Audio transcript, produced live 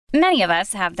Many of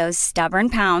us have those stubborn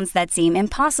pounds that seem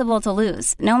impossible to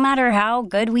lose, no matter how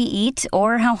good we eat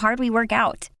or how hard we work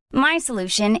out. My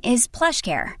solution is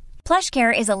PlushCare.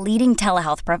 PlushCare is a leading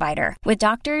telehealth provider with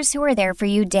doctors who are there for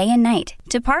you day and night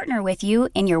to partner with you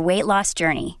in your weight loss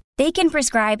journey. They can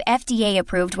prescribe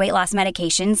FDA-approved weight loss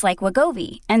medications like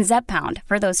Wegovy and Zepbound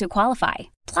for those who qualify.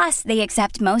 Plus, they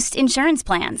accept most insurance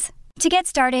plans. To get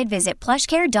started, visit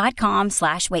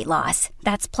plushcare.com/weightloss.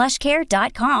 That's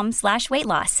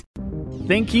plushcare.com/weightloss.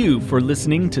 Thank you for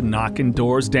listening to Knocking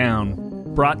Doors Down,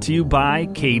 brought to you by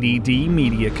KDD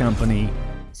Media Company.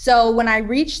 So when I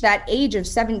reached that age of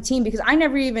 17, because I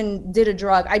never even did a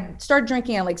drug, I started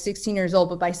drinking at like 16 years old,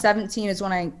 but by 17 is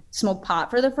when I smoked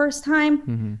pot for the first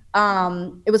time.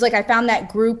 It was like I found that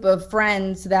group of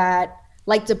friends that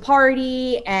liked to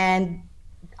party, and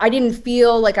I didn't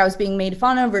feel like I was being made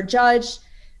fun of or judged.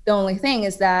 The only thing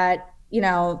is that, you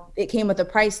know, it came with a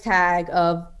price tag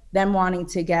of them wanting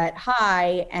to get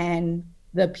high and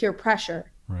the peer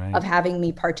pressure of having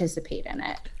me participate in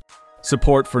it.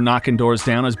 Support for Knocking Doors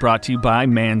Down is brought to you by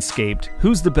Manscaped.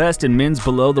 Who's the best in men's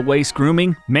below-the-waist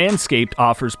grooming? Manscaped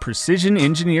offers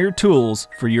precision-engineered tools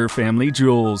for your family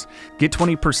jewels. Get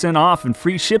 20% off and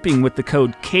free shipping with the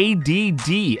code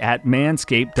KDD at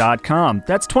manscaped.com.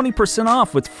 That's 20%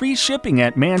 off with free shipping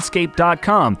at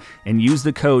manscaped.com, and use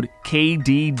the code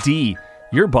KDD.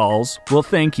 Your balls will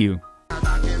thank you.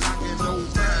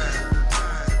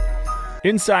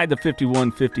 Inside the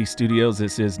 5150 studios,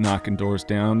 this is Knocking Doors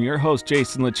Down. Your host,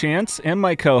 Jason LaChance, and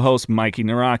my co-host, Mikey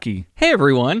Naraki. Hey,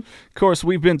 everyone. Of course,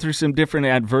 we've been through some different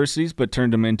adversities, but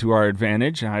turned them into our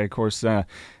advantage. I, of course,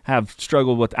 have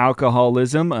struggled with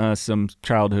alcoholism, some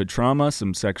childhood trauma,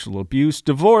 some sexual abuse,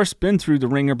 divorce, been through the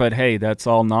ringer, but hey, that's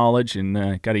all knowledge,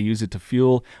 and got to use it to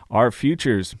fuel our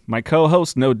futures. My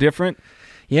co-host, no different.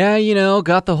 Yeah, you know,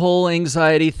 got the whole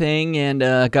anxiety thing and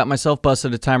got myself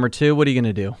busted a time or two. What are you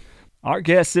going to do? Our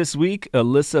guest this week,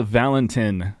 Alyssa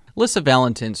Valentin. Alyssa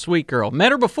Valentin, sweet girl.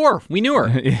 Met her before. We knew her.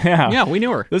 Yeah, we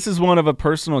knew her. This is one of a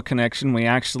personal connection. We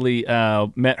actually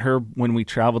met her when we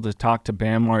traveled to talk to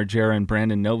Bam Margera and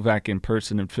Brandon Novak in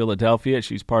person in Philadelphia.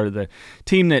 She's part of the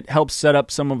team that helped set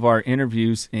up some of our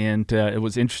interviews, and it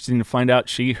was interesting to find out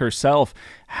she herself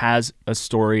has a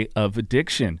story of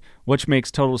addiction, which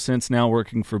makes total sense now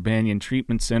working for Banyan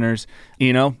Treatment Centers.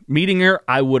 You know, meeting her,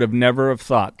 I would have never have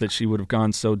thought that she would have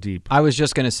gone so deep. I was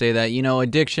just going to say that, you know,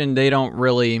 addiction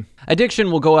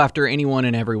will go after anyone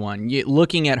and everyone.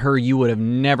 Looking at her, you would have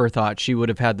never thought she would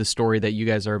have had the story that you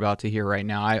guys are about to hear right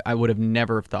now. I would have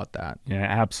never have thought that. Yeah,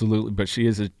 absolutely. But she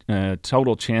is a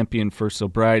total champion for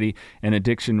sobriety and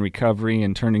addiction recovery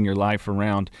and turning your life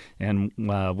around. And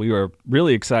we were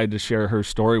really excited to share her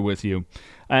story with you.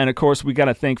 And, of course, we got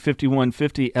to thank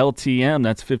 5150LTM.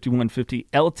 That's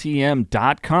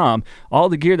 5150LTM.com. All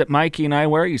the gear that Mikey and I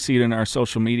wear, you see it in our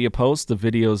social media posts, the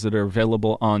videos that are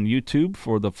available on YouTube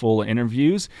for the full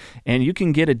interviews. And you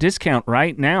can get a discount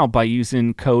right now by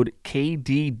using code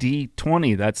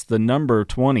KDD20. That's the number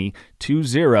 20.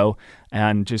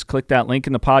 And just click that link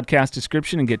in the podcast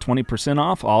description and get 20%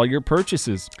 off all your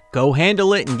purchases. Go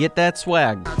handle it and get that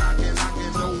swag.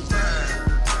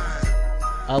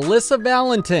 Alyssa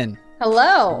Valentin.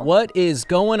 Hello. What is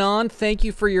going on? Thank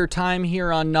you for your time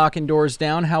here on Knocking Doors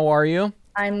Down. How are you?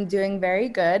 I'm doing very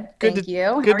good. Thank you.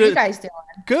 How are you guys doing?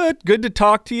 Good. Good to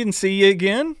talk to you and see you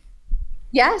again.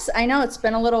 Yes, I know. It's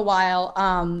been a little while.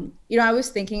 You know, I was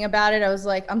thinking about it. I was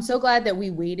like, I'm so glad that we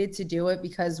waited to do it,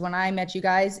 because when I met you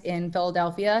guys in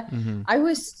Philadelphia, I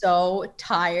was so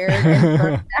tired and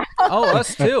burnt out. Oh,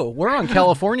 us too. We're on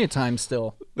California time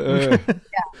still. Yeah.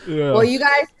 Well, you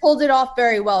guys pulled it off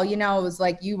very well. You know, it was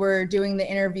like you were doing the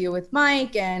interview with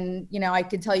Mike, and, you know, I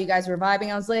could tell you guys were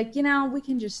vibing. I was like, you know, we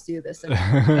can just do this.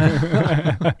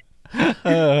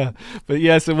 But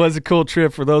yes, it was a cool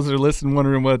trip. For those that are listening,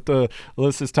 wondering what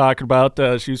Alyssa's talking about,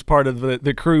 she was part of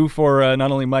the crew for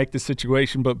not only Mike the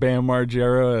Situation, but Bam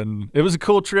Margera, and it was a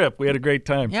cool trip. We had a great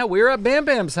time. Yeah, we were at Bam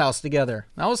Bam's house together.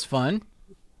 That was fun.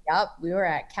 Yep, we were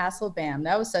at Castle Bam.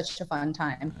 That was such a fun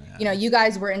time. Yeah. You know, you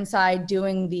guys were inside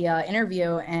doing the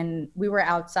interview, and we were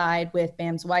outside with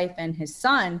Bam's wife and his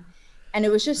son. And it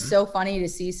was just so funny to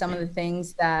see some of the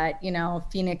things that, you know,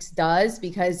 Phoenix does,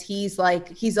 because he's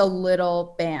a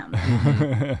little Bam.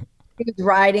 He was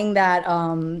riding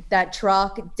that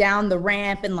truck down the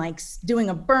ramp and like doing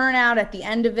a burnout at the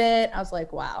end of it. I was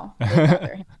like, wow.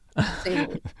 So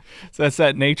that's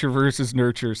that nature versus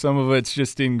nurture. Some of it's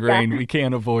just ingrained. We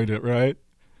can't avoid it, right?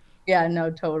 Yeah, no,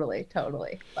 totally.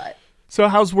 But So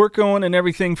how's work going and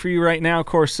everything for you right now? Of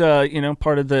course,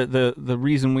 part of the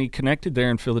reason we connected there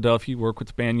in Philadelphia, you work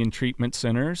with Banyan Treatment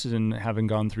Centers and having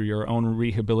gone through your own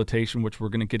rehabilitation, which we're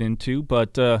going to get into.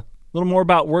 But a little more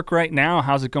about work right now.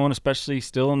 How's it going, especially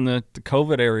still in the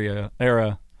COVID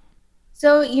era?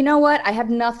 So you know what? I have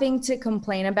nothing to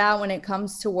complain about when it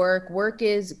comes to work. Work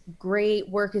is great.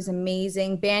 Work is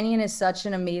amazing. Banyan is such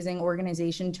an amazing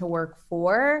organization to work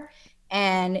for.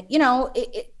 And,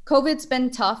 COVID's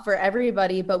been tough for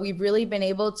everybody, but we've really been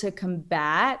able to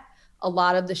combat a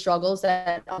lot of the struggles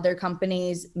that other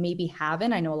companies maybe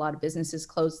haven't. I know a lot of businesses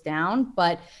closed down,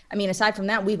 but I mean, aside from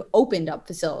that, we've opened up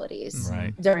facilities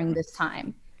during this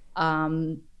time.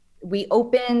 We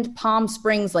opened Palm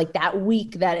Springs like that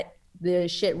week that the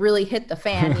shit really hit the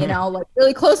fan, like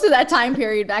really close to that time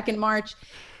period back in March.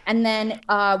 And then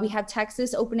we have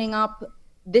Texas opening up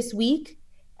this week.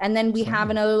 And then we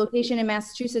have another location in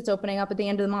Massachusetts opening up at the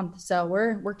end of the month. So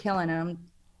we're killing it.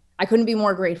 I couldn't be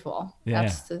more grateful. Yeah.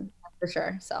 That's for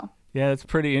sure. So yeah, it's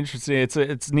pretty interesting.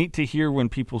 It's neat to hear when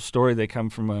people's story, they come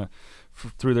from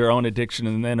through their own addiction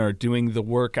and then are doing the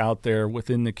work out there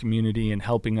within the community and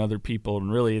helping other people.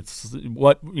 And really, it's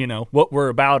what we're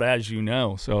about, as you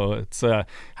know. So it's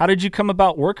how did you come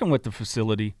about working with the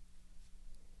facility?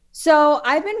 So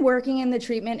I've been working in the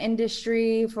treatment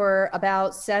industry for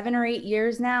about 7 or 8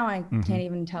 years now. I can't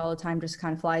even tell, the time just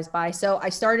kind of flies by. So I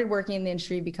started working in the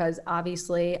industry because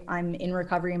obviously I'm in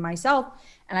recovery myself,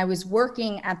 and I was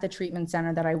working at the treatment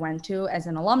center that I went to as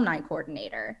an alumni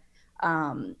coordinator.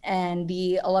 And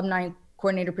the alumni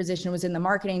coordinator position was in the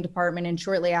marketing department. And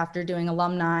shortly after doing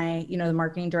alumni, the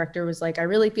marketing director was like, I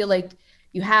really feel like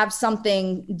you have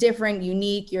something different,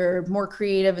 unique, you're more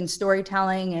creative in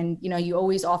storytelling, and you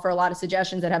always offer a lot of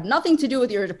suggestions that have nothing to do with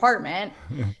your department.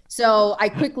 So I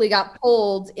quickly got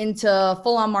pulled into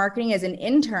full-on marketing as an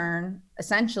intern,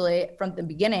 essentially from the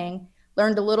beginning,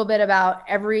 learned a little bit about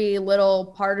every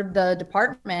little part of the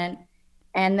department.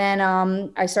 And then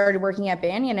I started working at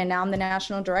Banyan, and now I'm the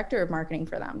national director of marketing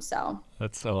for them. So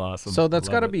that's so awesome. So that's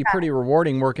got to be pretty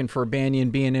rewarding working for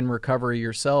Banyan, being in recovery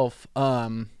yourself.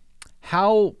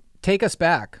 Take us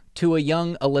back to a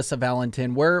young Alyssa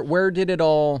Valentin. Where did it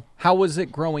all, how was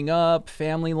it growing up,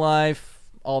 family life,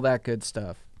 all that good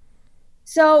stuff?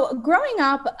 So growing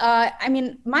up,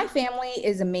 my family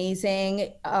is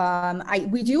amazing.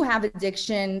 We do have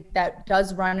addiction that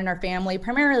does run in our family,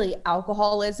 primarily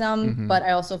alcoholism, but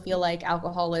I also feel like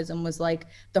alcoholism was like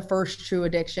the first true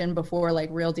addiction before like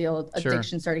real deal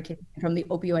addiction started kicking in from the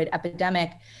opioid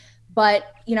epidemic.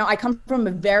 But, I come from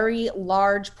a very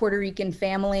large Puerto Rican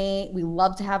family. We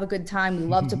love to have a good time. We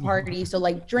love to party. So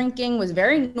like drinking was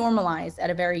very normalized at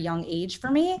a very young age for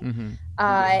me.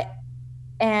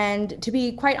 And to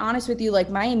be quite honest with you, like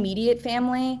my immediate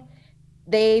family,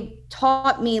 they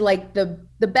taught me like the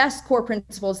best core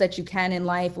principles that you can in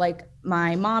life. Like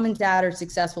my mom and dad are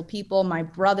successful people. My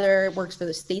brother works for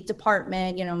the State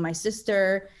Department. My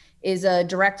sister is a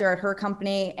director at her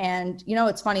company. And,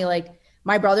 it's funny, like,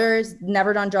 my brother's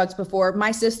never done drugs before. My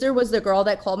sister was the girl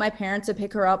that called my parents to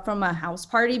pick her up from a house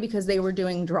party because they were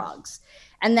doing drugs.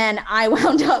 And then I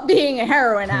wound up being a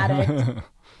heroin addict.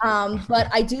 But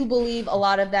I do believe a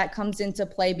lot of that comes into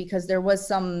play because there was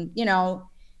some,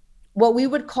 what we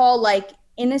would call like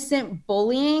innocent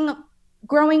bullying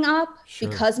growing up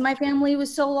because my family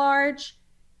was so large,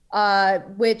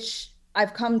 which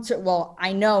I've come to,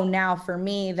 I know now for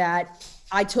me that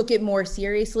I took it more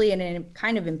seriously and it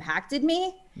kind of impacted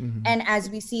me. And as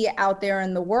we see out there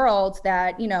in the world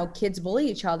that, kids bully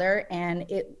each other and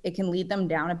it can lead them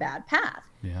down a bad path.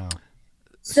 Yeah.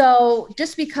 So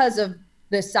just because of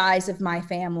the size of my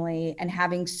family and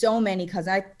having so many cousins,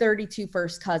 I have 32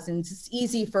 first cousins, it's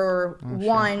easy for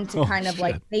one to kind of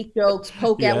like make jokes,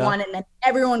 poke at one, and then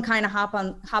everyone kind of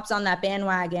hops on that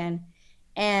bandwagon.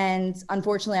 And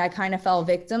unfortunately, I kind of fell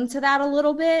victim to that a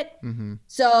little bit.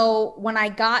 So when I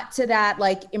got to that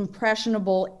like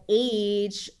impressionable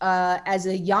age as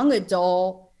a young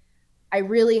adult, I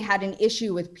really had an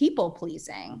issue with people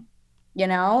pleasing,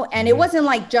 and it wasn't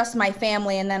like just my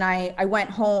family. And then I went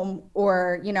home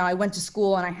or, I went to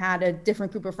school and I had a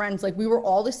different group of friends. Like we were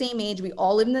all the same age. We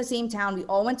all lived in the same town. We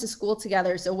all went to school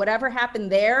together. So whatever happened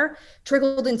there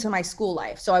trickled into my school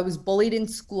life. So I was bullied in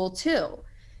school too.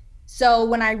 So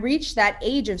when I reached that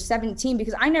age of 17,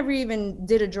 because I never even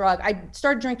did a drug, I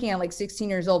started drinking at like 16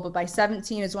 years old, but by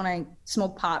 17 is when I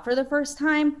smoked pot for the first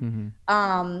time.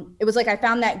 It was like I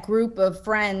found that group of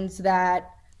friends that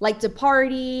liked to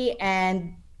party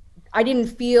and I didn't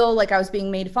feel like I was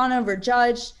being made fun of or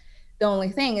judged. The only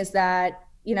thing is that,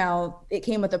 it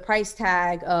came with a price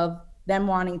tag of them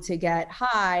wanting to get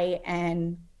high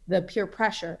and the peer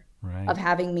pressure of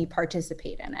having me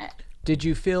participate in it. Did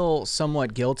you feel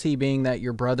somewhat guilty being that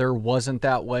your brother wasn't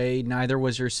that way? Neither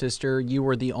was your sister. You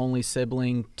were the only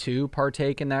sibling to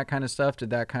partake in that kind of stuff.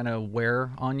 Did that kind of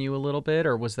wear on you a little bit,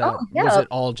 or was it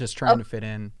all just trying to fit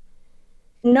in?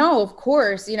 No, of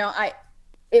course.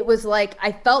 It was like,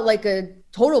 I felt like a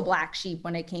total black sheep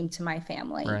when it came to my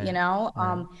family,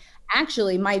 Right.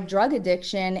 Actually, my drug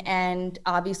addiction, and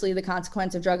obviously the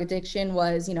consequence of drug addiction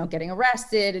was, getting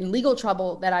arrested and legal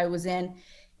trouble that I was in.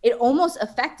 It almost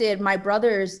affected my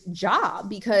brother's job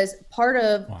because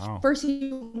first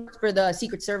he worked for the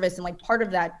Secret Service, and like part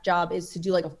of that job is to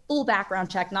do like a full background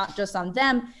check, not just on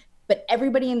them, but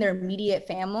everybody in their immediate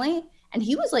family. And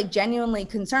he was like genuinely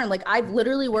concerned. Like, I've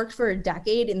literally worked for a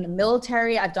decade in the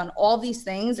military. I've done all these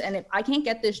things. And if I can't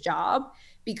get this job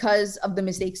because of the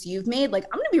mistakes you've made, like,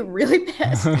 I'm going to be really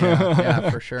pissed. Yeah,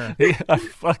 for sure. Yeah,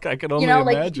 fuck, I can only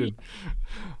imagine.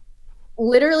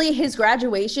 Literally his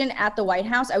graduation at the White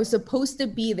House, I was supposed to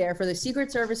be there for the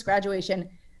Secret Service graduation,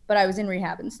 but I was in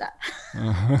rehab instead.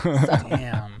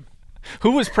 Damn.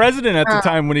 Who was president at the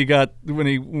time when he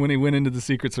went into the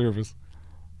Secret Service?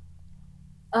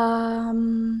 Oh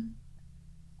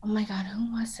my God,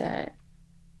 who was it?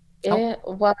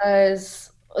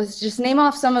 Let's just name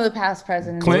off some of the past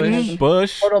presidents. Clinton,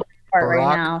 Bush, Barack,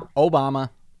 right now. Obama.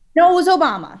 No, it was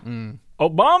Obama.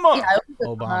 Obama. Yeah, it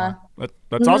was Obama.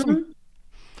 That's awesome.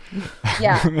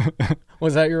 Yeah.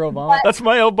 Was that your Obama? That's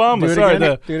my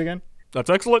Obama. Do it again. That's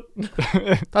excellent.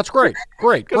 That's great.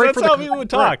 Great. Because that's how he would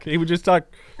talk. He would just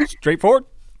talk straightforward.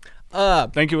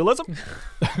 Thank you, Elizabeth.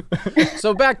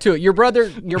 So back to it. Your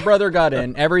brother got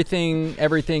in.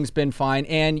 Everything's been fine,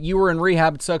 and you were in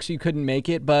rehab. It sucks you couldn't make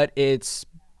it, but it's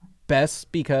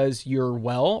best because you're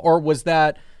well. Or was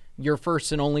that your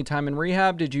first and only time in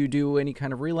rehab? Did you do any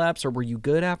kind of relapse, or were you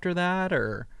good after that?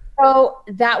 Or so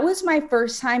that was my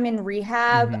first time in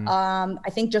rehab. I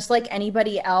think just like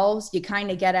anybody else, you kind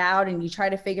of get out and you try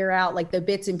to figure out like the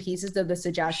bits and pieces of the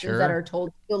suggestions that are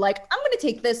told. You're like, I'm going to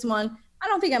take this one. I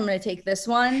don't think I'm going to take this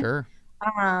one. Sure.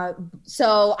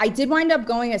 So I did wind up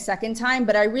going a second time,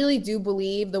 but I really do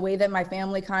believe the way that my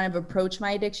family kind of approached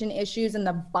my addiction issues and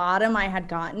the bottom I had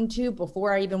gotten to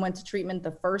before I even went to treatment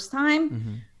the first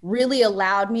time really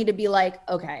allowed me to be like,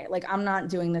 okay, like I'm not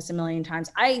doing this a million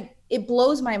times. It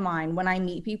blows my mind when I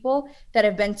meet people that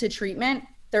have been to treatment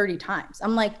 30 times.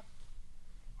 I'm like,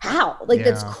 how? Like,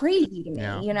 that's crazy to me,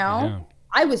 Yeah.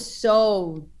 I was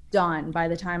so done by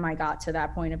the time I got to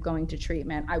that point of going to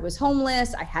treatment. I was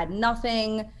homeless. I had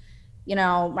nothing.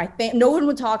 No one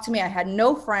would talk to me. I had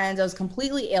no friends. I was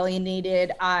completely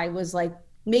alienated. I was like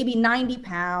maybe 90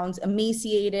 pounds,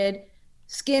 emaciated,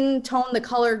 skin tone the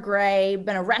color gray,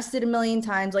 been arrested a million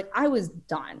times. Like, I was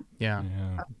done. Yeah.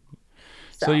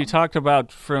 So you talked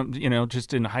about from,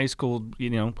 just in high school,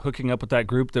 hooking up with that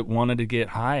group that wanted to get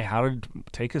high. How did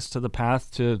it take us to the path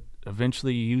to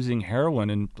eventually using heroin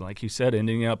and, like you said,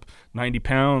 ending up 90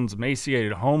 pounds,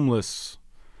 emaciated, homeless?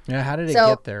 Yeah, how did it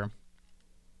get there?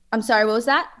 I'm sorry, what was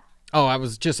that? Oh, I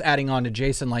was just adding on to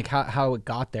Jason, like how it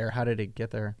got there. How did it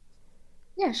get there?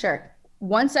 Yeah, sure.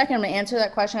 1 second, I'm going to answer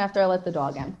that question after I let the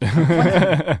dog in.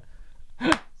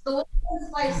 So what's the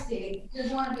spice tea? There's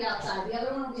one to be outside. The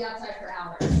other one will be outside for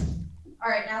hours.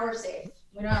 All right, now we're safe.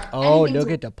 We don't have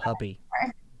look at the puppy.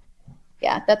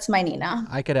 Yeah, that's my Nina.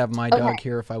 I could have my dog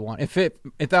here if I want.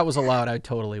 If that was allowed, I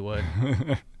totally would.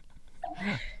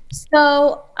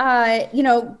 So,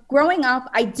 growing up,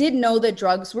 I did know that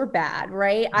drugs were bad,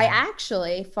 right? I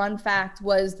actually, fun fact,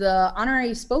 was the honorary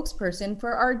spokesperson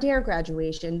for our DARE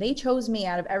graduation. They chose me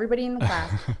out of everybody in the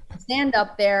class to stand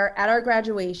up there at our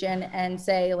graduation and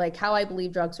say, like, how I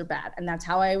believe drugs are bad. And that's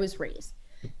how I was raised.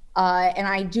 And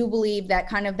I do believe that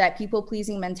kind of that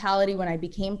people-pleasing mentality when I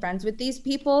became friends with these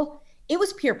people, it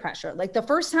was peer pressure. Like, the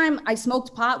first time I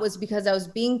smoked pot was because I was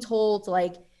being told,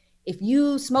 like, if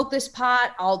you smoke this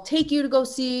pot, I'll take you to go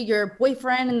see your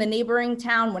boyfriend in the neighboring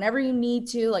town whenever you need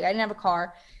to. Like, I didn't have a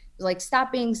car. It was like,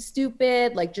 stop being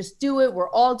stupid. Like, just do it.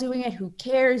 We're all doing it. Who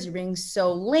cares? You're being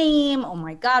so lame. Oh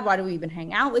my God, why do we even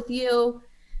hang out with you?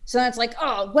 So then it's like,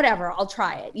 oh, whatever, I'll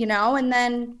try it, And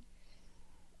then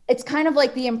it's kind of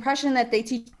like the impression that they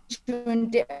teach you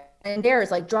in DARE is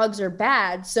like drugs are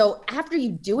bad. So after you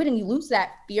do it and you lose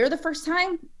that fear the first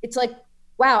time, it's like,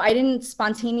 wow, I didn't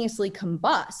spontaneously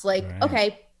combust. Like, right.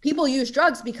 Okay, people use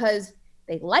drugs because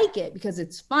they like it, because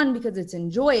it's fun, because it's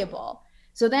enjoyable.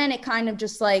 So then it kind of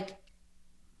just like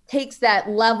takes that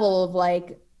level of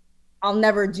like, I'll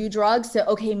never do drugs to,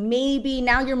 okay, maybe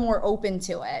now you're more open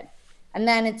to it. And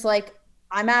then it's like,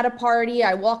 I'm at a party,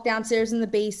 I walk downstairs in the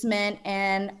basement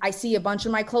and I see a bunch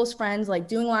of my close friends like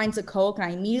doing lines of coke, and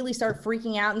I immediately start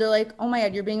freaking out, and they're like, oh my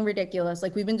God, you're being ridiculous.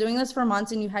 Like, we've been doing this for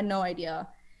months and you had no idea.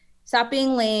 Stop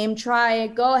being lame, try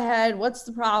it, go ahead. What's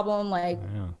the problem? Like,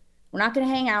 we're not going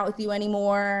to hang out with you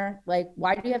anymore. Like,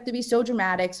 why do you have to be so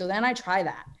dramatic? So then I try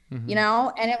that, you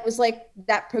know, and it was like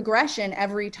that progression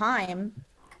every time.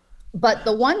 But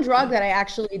the one drug that I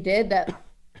actually did that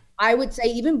I would say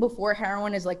even before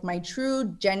heroin is like my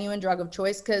true, genuine drug of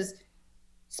choice, because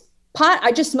pot,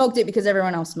 I just smoked it because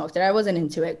everyone else smoked it. I wasn't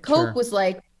into it. Coke was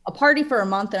like a party for a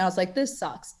month and I was like, this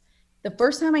sucks. The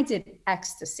first time I did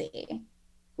ecstasy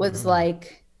was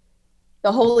like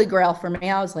the holy grail for me.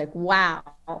 I was like, wow,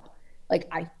 like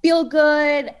I feel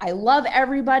good. I love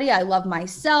everybody. I love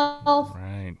myself.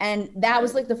 Right. And that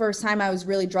was like the first time I was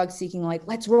really drug seeking, like,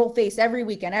 let's roll face every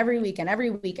weekend,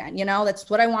 you know, that's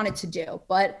what I wanted to do.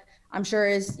 But I'm sure,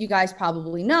 as you guys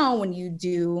probably know, when you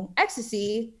do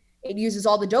ecstasy, it uses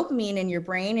all the dopamine in your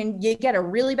brain and you get a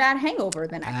really bad hangover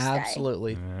the next day.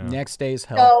 Absolutely. Yeah. Next day's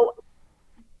hell. So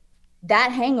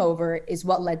that hangover is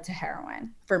what led to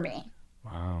heroin for me.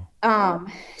 Wow.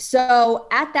 So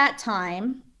at that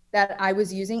time that I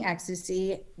was using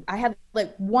ecstasy, I had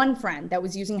like one friend that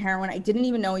was using heroin. I didn't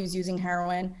even know he was using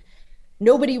heroin.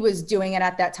 Nobody was doing it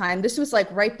at that time. This was like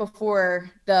right before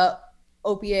the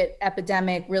opiate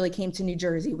epidemic really came to New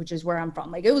Jersey, which is where I'm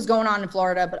from. Like, it was going on in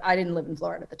Florida, but I didn't live in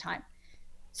Florida at the time.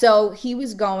 So he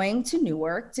was going to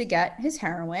Newark to get his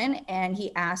heroin, and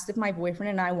he asked if my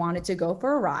boyfriend and I wanted to go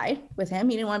for a ride with him.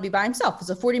 He didn't want to be by himself. It was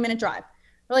a 40-minute drive.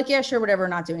 We're like, yeah, sure, whatever,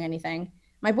 not doing anything.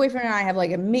 My boyfriend and I have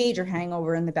like a major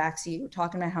hangover in the backseat. We're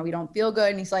talking about how we don't feel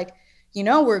good. And he's like, you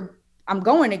know, I'm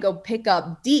going to go pick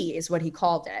up D, is what he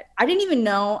called it. I didn't even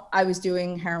know I was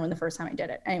doing heroin the first time I did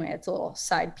it. Anyway, it's a little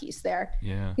side piece there.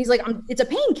 Yeah. He's like, it's a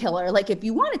painkiller. Like, if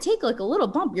you want to take like a little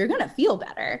bump, you're going to feel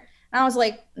better. And I was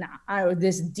like, nah,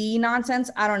 this D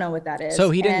nonsense, I don't know what that is. So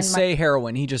he didn't say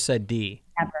heroin. He just said D.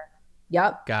 Never.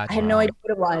 Yep. Gotcha. I had no idea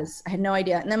what it was. I had no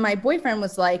idea. And then my boyfriend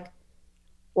was like,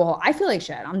 well, I feel like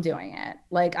shit. I'm doing it.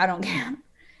 Like, I don't care.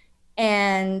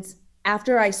 And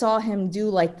after I saw him do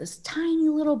like this tiny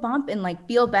little bump and like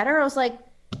feel better, I was like,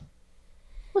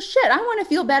 well, shit, I want to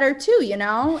feel better too, you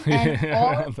know?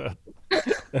 And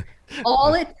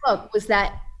all it took was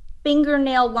that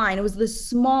fingernail line. It was the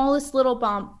smallest little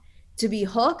bump to be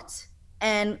hooked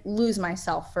and lose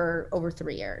myself for over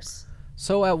 3 years.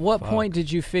 So at what point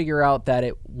did you figure out that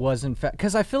it was in fact,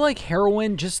 because I feel like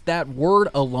heroin, just that word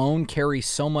alone carries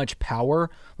so much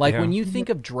power. Like when you think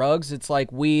of drugs, it's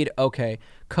like weed, okay.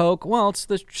 Coke, well, it's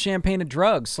the champagne of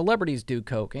drugs. Celebrities do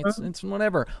coke. It's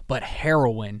whatever. But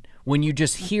heroin, when you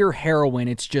just hear heroin,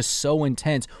 it's just so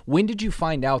intense. When did you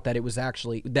find out that it was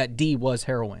actually, that D was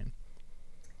heroin?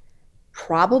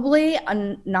 Probably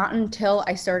not until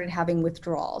I started having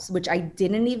withdrawals, which I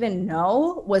didn't even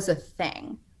know was a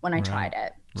thing when I tried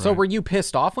it. So were you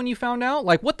pissed off when you found out?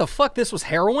 Like, what the fuck? This was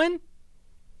heroin?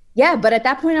 Yeah, but at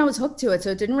that point I was hooked to it,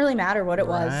 so it didn't really matter what it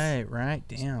was. Right,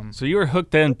 damn. So you were hooked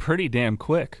then pretty damn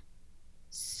quick.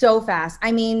 So fast.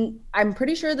 I mean, I'm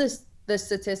pretty sure the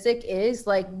statistic is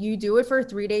like you do it for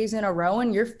 3 days in a row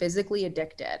and you're physically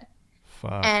addicted.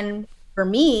 Fuck. And for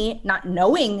me, not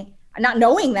knowing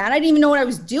that, I didn't even know what I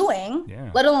was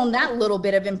doing, let alone that little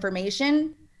bit of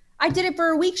information. I did it for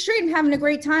a week straight and having a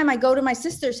great time. I go to my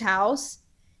sister's house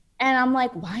and I'm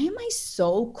like, why am I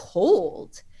so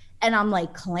cold? And I'm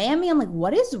like clammy. I'm like,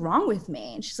 what is wrong with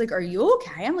me? And she's like, are you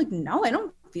okay? I'm like, no, I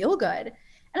don't feel good.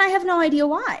 And I have no idea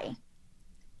why.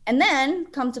 And then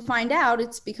come to find out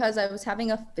it's because I was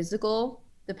having a physical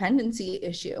dependency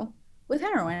issue with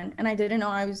heroin and I didn't know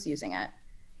I was using it.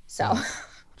 So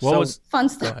what was fun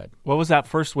stuff. What was that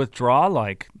first withdrawal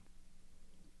like?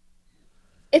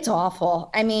 It's awful.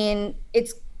 I mean,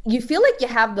 you feel like you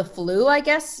have the flu, I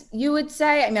guess you would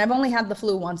say. I mean, I've only had the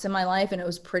flu once in my life and it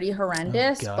was pretty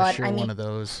horrendous. Oh, gosh, but you're I mean, one of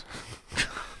those.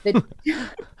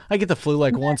 I get the flu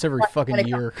like once every fucking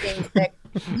year.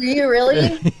 Do you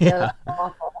really? Yeah.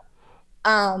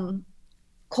 Awful.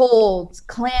 Cold,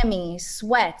 clammy,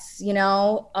 sweats, you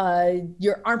know,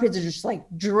 your armpits are just like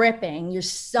dripping, your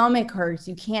stomach hurts,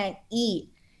 you can't eat,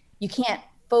 you can't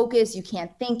focus, you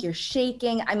can't think, you're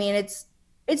shaking. I mean,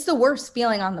 it's the worst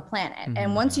feeling on the planet. Mm-hmm.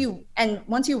 And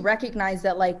once you recognize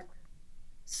that like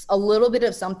a little bit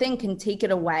of something can take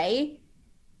it away,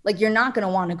 like you're not going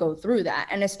to want to go through that.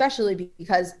 And especially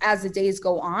because as the days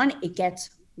go on, it gets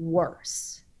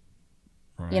worse.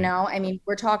 Right. You know, I mean,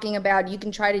 we're talking about, you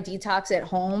can try to detox at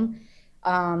home.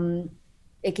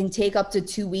 It can take up to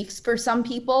 2 weeks for some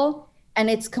people and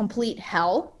it's complete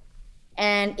hell.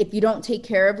 And if you don't take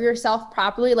care of yourself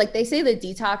properly, like they say the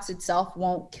detox itself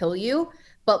won't kill you,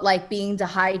 but like being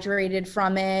dehydrated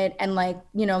from it and like,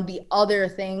 you know, the other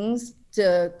things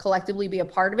to collectively be a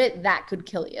part of it, that could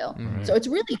kill you. Mm-hmm. So it's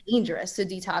really dangerous to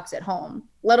detox at home,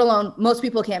 let alone most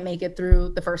people can't make it through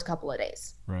the first couple of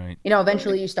days. Right. You know,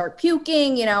 eventually you start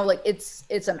puking, you know, like it's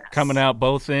a mess. Coming out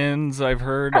both ends, I've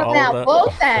heard. Coming out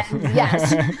both ends,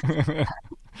 yes.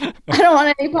 I don't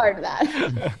want any part of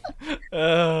that.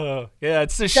 Oh, yeah,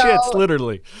 it's the shits,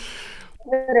 literally.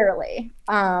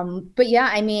 But yeah,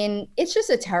 I mean, it's just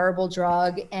a terrible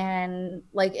drug. And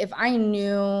like, if I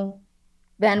knew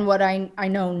then what I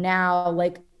know now,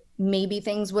 like maybe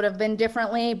things would have been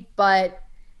differently, but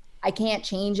I can't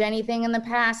change anything in the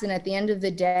past. And at the end of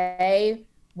the day,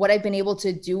 what I've been able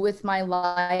to do with my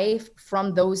life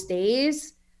from those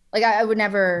days, like I would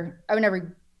never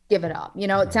give it up. You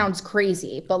know, it sounds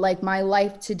crazy, but like my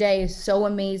life today is so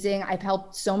amazing. I've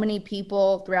helped so many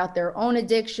people throughout their own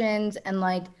addictions, and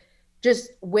like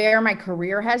just where my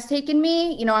career has taken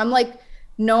me. You know, I'm like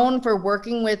known for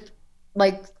working with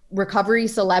like recovery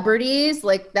celebrities.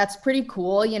 Like that's pretty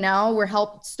cool. You know, we're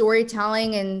help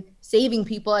storytelling and saving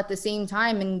people at the same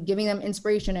time and giving them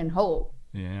inspiration and hope.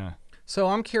 Yeah. So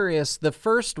I'm curious, the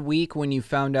first week when you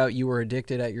found out you were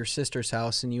addicted at your sister's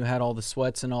house and you had all the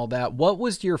sweats and all that, what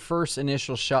was your first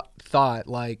initial thought?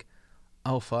 Like,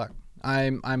 oh fuck,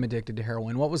 I'm addicted to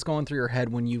heroin. What was going through your head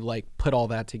when you like put all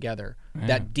that together? Yeah.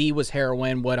 That D was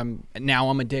heroin,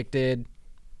 I'm addicted.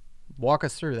 Walk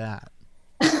us through that.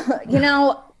 You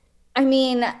know, I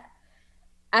mean,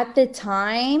 at the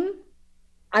time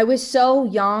I was so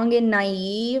young and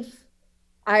naive.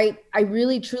 I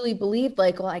really truly believed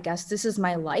like, well, I guess this is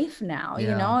my life now.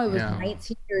 Yeah, you know, I was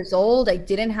 19 years old. I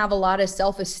didn't have a lot of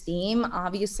self-esteem,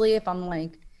 obviously, if I'm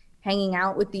like hanging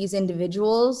out with these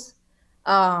individuals.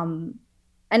 And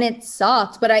it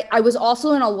sucked, but I was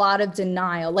also in a lot of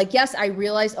denial. Like, yes, I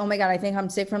realized, oh my God, I think I'm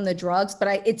sick from the drugs,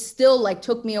 but it still like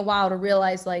took me a while to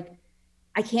realize like,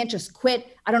 I can't just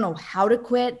quit. I don't know how to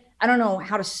quit. I don't know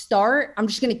how to start. I'm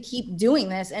just going to keep doing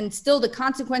this. And still the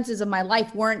consequences of my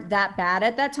life weren't that bad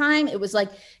at that time. It was like,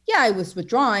 yeah, I was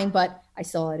withdrawing, but I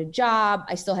still had a job.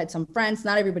 I still had some friends.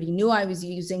 Not everybody knew I was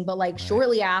using, but like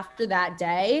shortly after that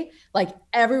day, like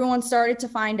everyone started to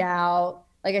find out.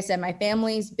 Like I said, my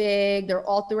family's big. They're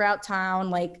all throughout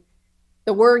town. Like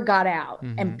the word got out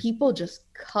and people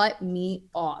just cut me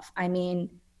off. I mean,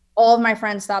 all of my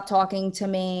friends stopped talking to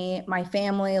me, my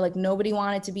family, like nobody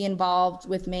wanted to be involved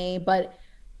with me. But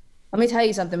let me tell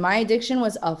you something, my addiction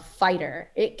was a fighter.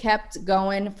 It kept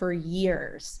going for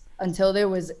years until there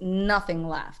was nothing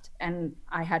left. And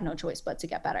I had no choice but to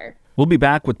get better. We'll be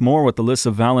back with more with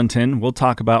Alyssa Valentin. We'll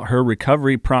talk about her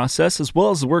recovery process as well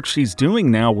as the work she's doing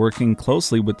now working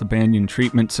closely with the Banyan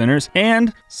Treatment Centers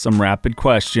and some rapid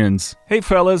questions. Hey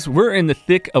fellas, we're in the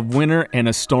thick of winter and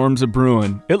a storm's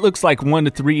a-brewing. It looks like 1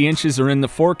 to 3 inches are in the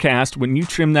forecast when you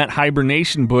trim that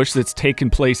hibernation bush that's taking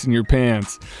place in your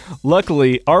pants.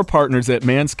 Luckily, our partners at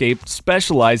Manscaped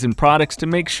specialize in products to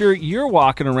make sure you're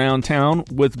walking around town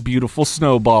with beautiful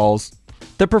snowballs.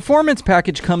 The Performance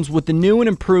Package comes with the new and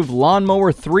improved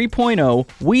Lawnmower 3.0,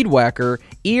 Weed Whacker,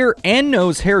 Ear and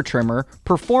Nose Hair Trimmer,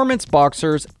 Performance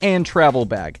Boxers, and Travel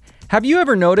Bag. Have you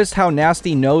ever noticed how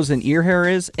nasty nose and ear hair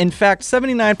is? In fact,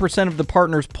 79% of the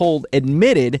partners polled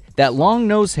admitted that long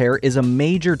nose hair is a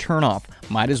major turnoff.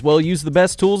 Might as well use the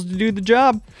best tools to do the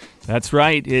job. That's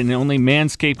right, and only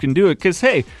Manscaped can do it, because,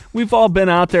 hey, we've all been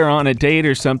out there on a date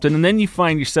or something, and then you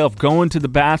find yourself going to the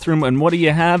bathroom, and what do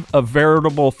you have? A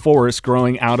veritable forest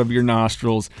growing out of your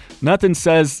nostrils. Nothing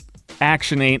says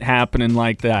action ain't happening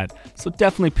like that. So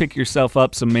definitely pick yourself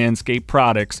up some Manscaped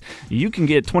products. You can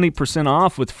get 20%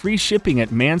 off with free shipping at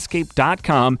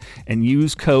manscaped.com and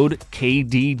use code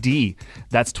KDD.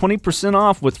 That's 20%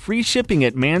 off with free shipping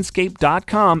at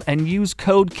manscaped.com and use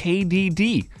code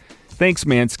KDD. Thanks,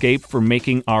 Manscaped, for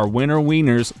making our winter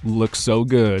wieners look so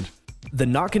good. The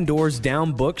Knockin' Doors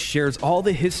Down book shares all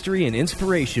the history and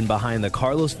inspiration behind the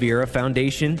Carlos Vieira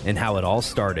Foundation and how it all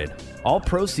started. All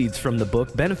proceeds from the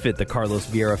book benefit the Carlos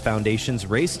Vieira Foundation's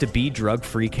Race to Be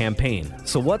Drug-Free campaign.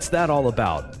 So what's that all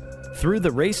about? Through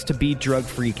the Race to Be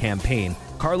Drug-Free campaign,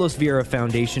 Carlos Vieira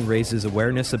Foundation raises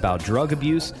awareness about drug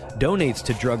abuse, donates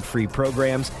to drug-free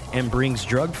programs, and brings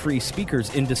drug-free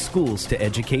speakers into schools to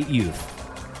educate youth.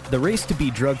 The Race to Be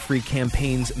Drug-Free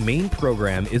campaign's main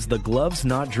program is the Gloves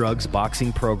Not Drugs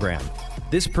boxing program.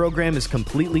 This program is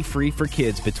completely free for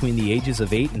kids between the ages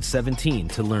of 8 and 17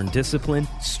 to learn discipline,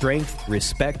 strength,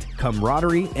 respect,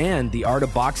 camaraderie, and the art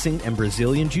of boxing and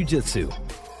Brazilian Jiu-Jitsu.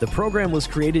 The program was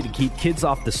created to keep kids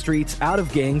off the streets, out of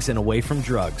gangs, and away from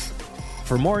drugs.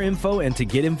 For more info and to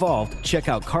get involved, check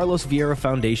out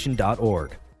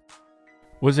carlosvieirafoundation.org.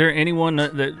 Was there anyone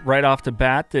that right off the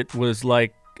bat that was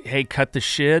like, hey, cut the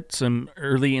shit, some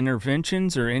early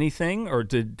interventions or anything? Or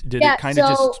did it kind of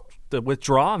just, the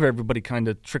withdrawal of everybody kind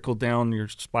of trickled down your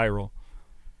spiral?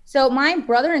 So my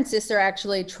brother and sister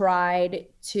actually tried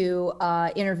to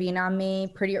intervene on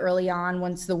me pretty early on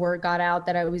once the word got out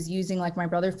that I was using, like my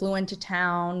brother flew into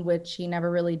town, which he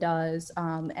never really does.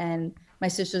 And my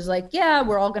sister's like, yeah,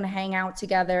 we're all going to hang out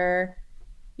together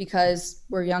because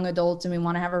we're young adults and we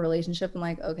want to have a relationship. I'm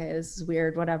like, okay, this is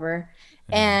weird, whatever.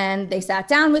 And they sat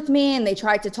down with me and they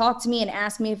tried to talk to me and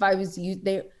asked me if I was,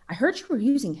 I heard you were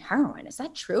using heroin. Is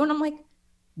that true? And I'm like,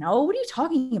 no, what are you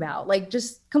talking about? Like,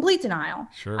 just complete denial.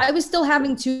 Sure. I was still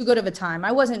having too good of a time.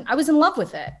 I was in love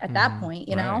with it at that point,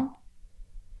 you know?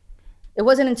 It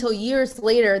wasn't until years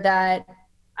later that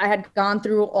I had gone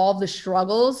through all the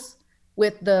struggles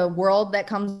with the world that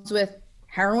comes with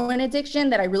heroin addiction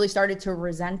that I really started to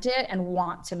resent it and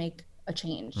want to make a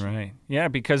change. Right. Yeah,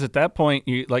 because at that point,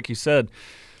 you, like you said,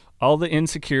 all the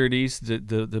insecurities,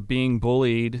 the being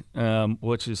bullied,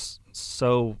 which is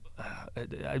so,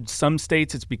 some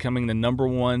states it's becoming the number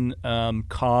one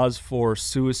cause for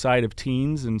suicide of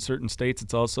teens. In certain states,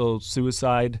 it's also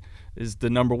suicide is the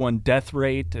number one death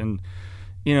rate. And,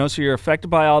 you know, so you're affected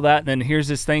by all that. And then here's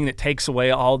this thing that takes away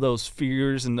all those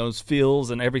fears and those feels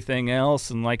and everything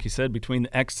else. And like you said, between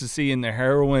the ecstasy and the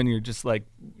heroin, you're just like,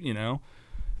 you know.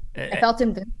 I felt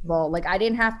invincible. Like I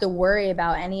didn't have to worry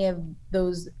about any of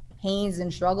those pains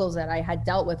and struggles that I had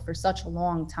dealt with for such a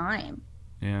long time.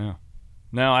 Yeah.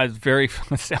 No,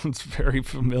 sounds very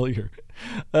familiar.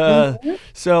 Mm-hmm.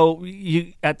 So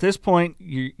you, at this point,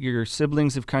 your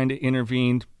siblings have kind of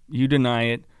intervened. You deny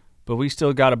it, but we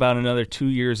still got about another 2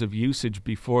 years of usage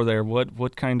before there.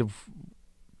 What kind of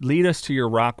lead us to your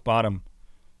rock bottom?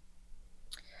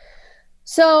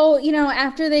 So, you know,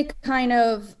 after they kind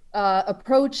of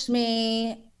approached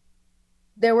me,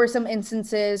 there were some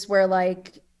instances where,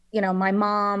 like, you know, my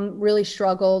mom really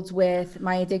struggled with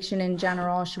my addiction in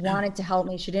general. She wanted to help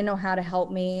me. She didn't know how to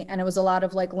help me. And it was a lot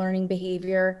of like learning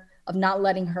behavior of not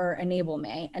letting her enable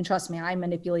me. And trust me, I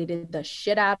manipulated the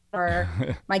shit out of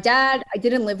her. My dad, I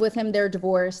didn't live with him. They're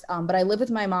divorced. But I lived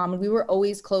with my mom and we were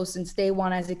always close since day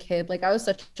one as a kid. Like I was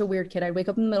such a weird kid. I'd wake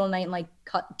up in the middle of the night and like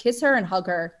kiss her and hug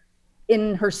her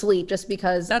in her sleep just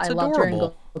because I loved her and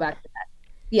go back to bed.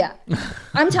 Yeah.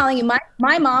 I'm telling you,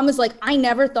 my mom is like, I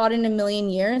never thought in a million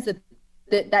years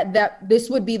that this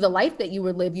would be the life that you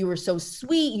would live. You were so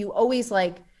sweet. You always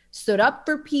like stood up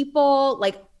for people.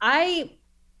 Like I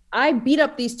beat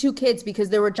up these two kids because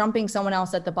they were jumping someone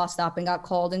else at the bus stop and got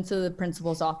called into the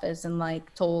principal's office and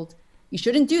like told, you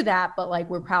shouldn't do that, but like,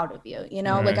 we're proud of you. You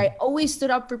know, Right. Like I always stood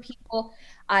up for people.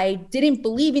 I didn't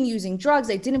believe in using drugs.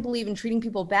 I didn't believe in treating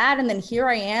people bad. And then here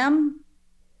I am,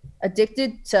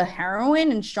 addicted to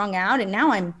heroin and strung out, and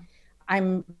now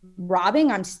I'm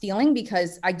robbing, I'm stealing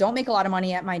because I don't make a lot of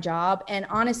money at my job. And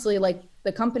honestly, like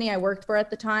the company I worked for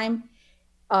at the time,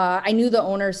 I knew the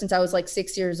owner since I was like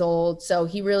 6 years old, so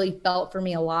he really felt for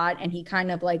me a lot, and he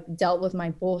kind of like dealt with my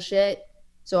bullshit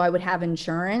so I would have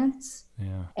insurance.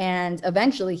 Yeah. And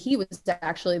eventually he was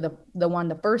actually the one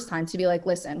the first time to be like,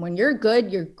 listen, when you're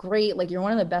good, you're great, like you're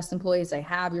one of the best employees I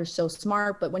have, you're so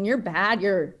smart, but when you're bad,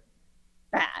 you're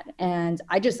bad. And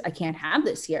I can't have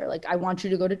this here. Like, I want you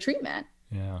to go to treatment.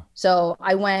 Yeah. So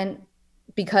I went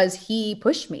because he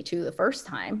pushed me to the first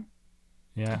time.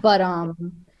 Yeah. But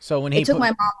So when he it took my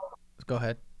mom. Go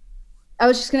ahead. I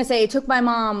was just going to say, it took my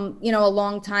mom, you know, a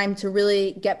long time to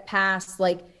really get past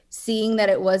like seeing that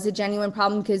it was a genuine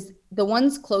problem, because the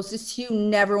ones closest to you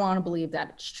never want to believe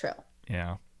that it's true.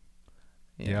 Yeah.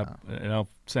 Yeah. Yep. You know,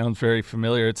 sounds very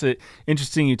familiar. It's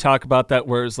interesting you talk about that,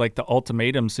 where it's like the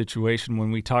ultimatum situation.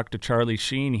 When we talked to Charlie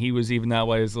Sheen, he was even that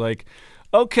way. It's like,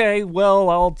 okay, well,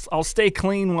 I'll stay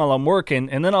clean while I'm working,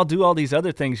 and then I'll do all these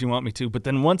other things you want me to. But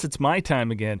then once it's my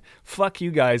time again, fuck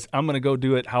you guys, I'm going to go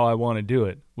do it how I want to do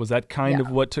it. Was that kind of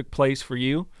what took place for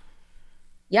you?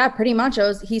 Yeah, pretty much.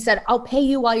 He said, I'll pay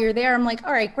you while you're there. I'm like,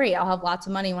 all right, great. I'll have lots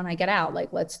of money when I get out.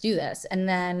 Like, let's do this. And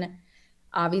then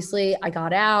obviously I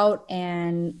got out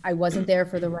and I wasn't there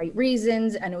for the right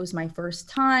reasons. And it was my first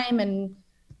time. And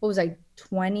what was I,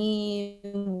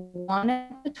 21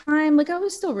 at the time? Like I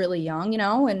was still really young, you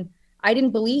know, and I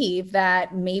didn't believe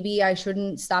that maybe I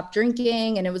shouldn't stop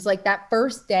drinking. And it was like that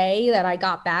first day that I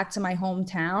got back to my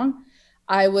hometown,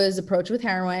 I was approached with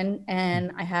heroin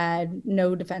and I had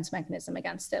no defense mechanism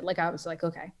against it. Like I was like,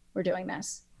 okay, we're doing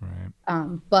this.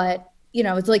 Right. But you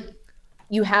know, it's like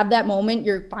you have that moment,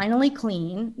 you're finally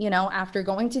clean, you know, after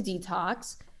going to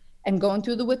detox and going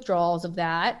through the withdrawals of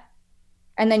that.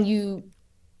 And then you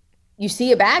you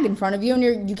see a bag in front of you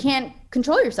and you can't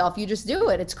control yourself. You just do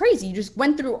it. It's crazy. You just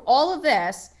went through all of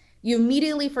this. You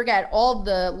immediately forget all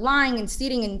the lying and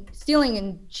stealing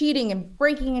and cheating and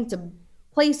breaking into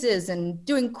places and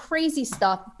doing crazy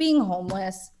stuff, being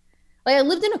homeless. Like, I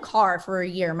lived in a car for a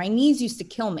year. My knees used to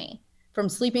kill me from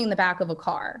sleeping in the back of a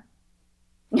car.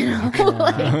 You know,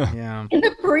 Yeah. In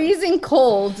the freezing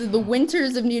cold, the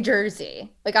winters of New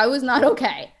Jersey. Like, I was not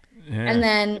okay. Yeah. And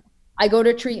then I go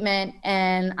to treatment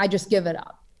and I just give it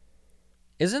up.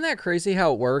 Isn't that crazy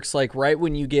how it works? Like, right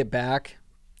when you get back,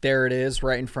 there it is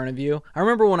right in front of you. I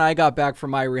remember when I got back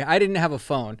from my I didn't have a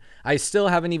phone. I still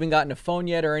haven't even gotten a phone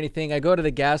yet or anything. I go to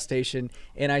the gas station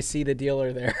and I see the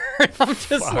dealer there. I'm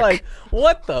just like,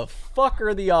 what the fuck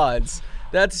are the odds?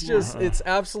 That's just, it's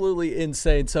absolutely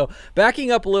insane. So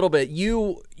backing up a little bit,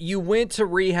 you went to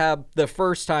rehab the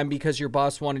first time because your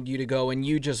boss wanted you to go and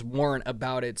you just weren't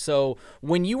about it. So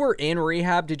when you were in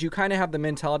rehab, did you kind of have the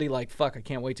mentality like, fuck, I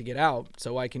can't wait to get out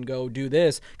so I can go do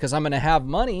this because I'm going to have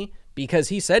money because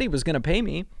he said he was going to pay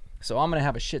me. So I'm going to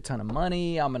have a shit ton of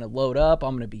money. I'm going to load up.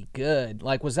 I'm going to be good.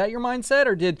 Like, was that your mindset,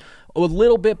 or did a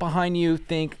little bit behind you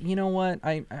think, you know what,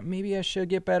 maybe I should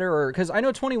get better? Or because I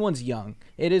know 21's young.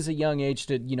 It is a young age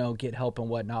to, you know, get help and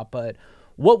whatnot. But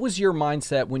what was your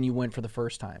mindset when you went for the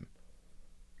first time?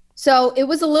 So it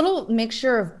was a little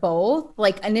mixture of both.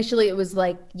 Like, initially it was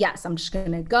like, yes, I'm just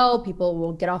going to go. People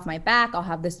will get off my back. I'll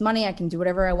have this money. I can do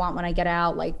whatever I want when I get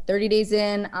out. Like, 30 days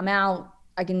in, I'm out.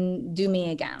 I can do me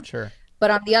again. Sure. But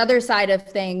on the other side of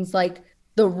things, like,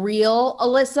 the real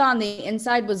Alyssa on the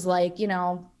inside was like, you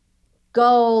know,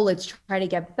 go, let's try to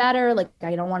get better. Like,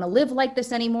 I don't want to live like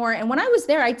this anymore. And when I was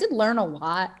there, I did learn a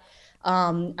lot.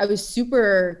 I was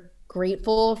super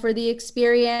grateful for the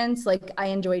experience. Like, I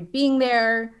enjoyed being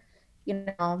there. You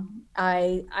know,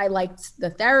 I liked the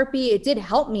therapy. It did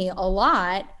help me a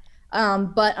lot.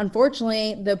 But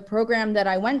unfortunately, the program that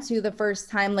I went to the first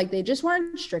time, like, they just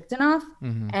weren't strict enough.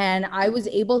 Mm-hmm. And I was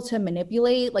able to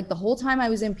manipulate, like, the whole time I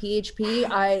was in PHP,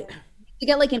 to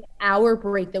get like an hour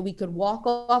break that we could walk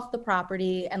off the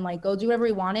property and like go do whatever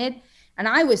we wanted. And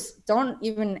don't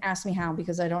even ask me how,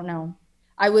 because I don't know.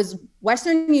 I was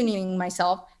Western Unioning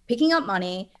myself, picking up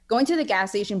money, going to the gas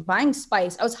station, buying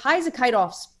spice. I was high as a kite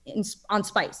on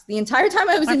spice the entire time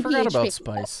I was in PHP. I forgot about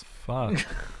spice. Fuck.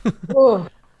 Ooh.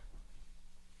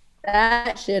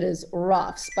 That shit is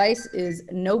rough. Spice is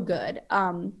no good.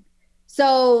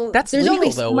 So that's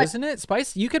legal though, isn't it?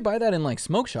 Spice, you could buy that in like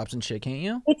smoke shops and shit, can't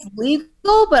you? It's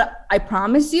legal, but I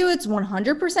promise you, it's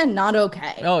 100% not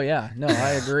okay. Oh yeah, no, I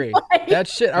agree. That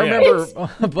shit. I remember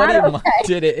a buddy of mine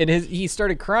did it, and he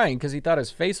started crying because he thought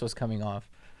his face was coming off.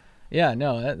 Yeah,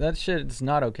 no, that shit is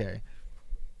not okay.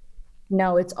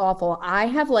 No, it's awful. I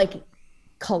have like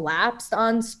collapsed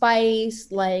on spice,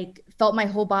 like felt my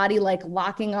whole body like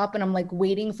locking up, and I'm like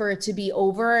waiting for it to be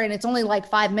over, and it's only like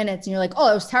 5 minutes and you're like,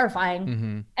 oh, it was terrifying.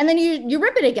 Mm-hmm. And then you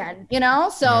rip it again, you know?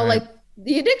 So right. Like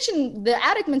the addiction, the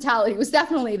addict mentality was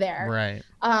definitely there. Right.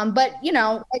 But you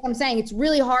know, like I'm saying, it's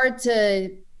really hard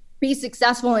to be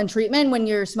successful in treatment when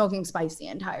you're smoking spice the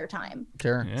entire time.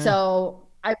 Sure. Yeah. So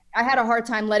I had a hard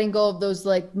time letting go of those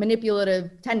like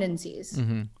manipulative tendencies.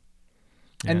 Mm-hmm.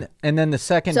 Yeah. And then the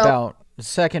second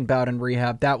bout in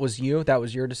rehab, that was you? That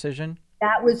was your decision?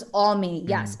 That was all me,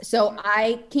 yes. So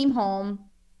I came home.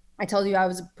 I told you I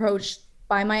was approached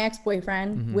by my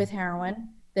ex-boyfriend with heroin.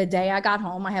 The day I got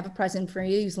home, I have a present for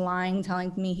you. He was lying,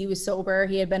 telling me he was sober.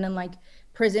 He had been in like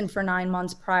prison for 9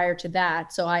 months prior to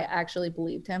that. So I actually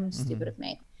believed him. Stupid of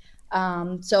me.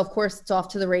 So of course it's off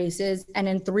to the races. And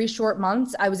in 3 short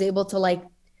months, I was able to like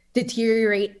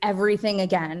deteriorate everything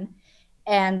again.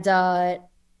 And the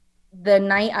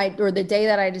day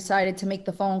that I decided to make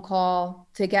the phone call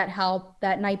to get help,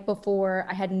 that night before,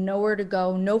 I had nowhere to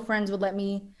go. No friends would let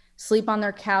me sleep on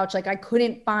their couch. Like, I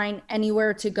couldn't find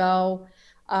anywhere to go.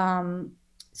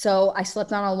 So I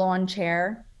slept on a lawn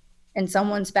chair in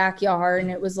someone's backyard,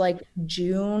 and it was like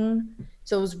June.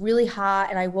 So it was really hot,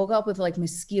 and I woke up with like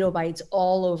mosquito bites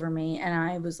all over me, and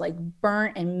I was like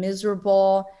burnt and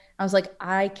miserable. I was like,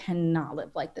 I cannot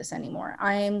live like this anymore.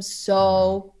 I am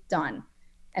so done.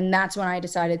 And that's when I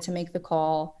decided to make the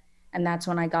call. And that's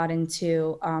when I got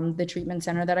into the treatment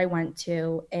center that I went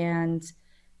to. And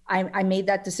I made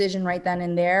that decision right then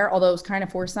and there, although it was kind of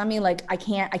forced on me. Like, I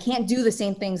can't do the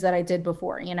same things that I did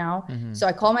before, you know? Mm-hmm. So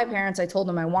I called my parents. I told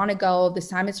them I want to go. This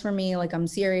time it's for me. Like, I'm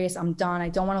serious. I'm done. I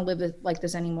don't want to live like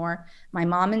this anymore. My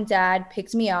mom and dad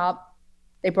picked me up.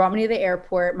 They brought me to the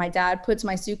airport. My dad puts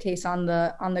my suitcase on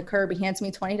the curb. He hands me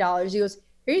 $20. He goes,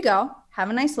 here you go. Have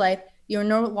a nice life. You're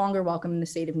no longer welcome in the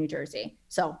state of New Jersey.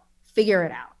 So figure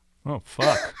it out. Oh,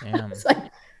 fuck. It's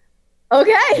like,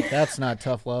 Okay. That's not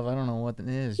tough love. I don't know what it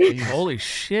is. Jeez. Holy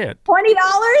shit.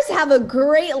 $20, have a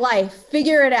great life.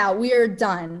 Figure it out. We are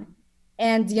done.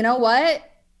 And you know what?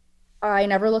 I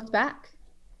never looked back.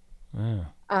 Yeah.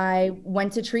 I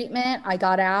went to treatment. I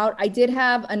got out. I did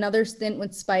have another stint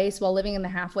with Spice while living in the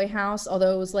halfway house,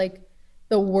 although it was like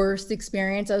the worst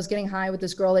experience. I was getting high with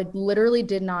this girl. I literally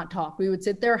did not talk. We would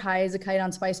sit there high as a kite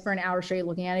on Spice for an hour straight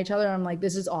looking at each other. And I'm like,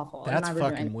 this is awful. That's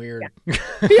fucking weird.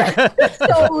 Yeah, it's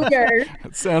so weird.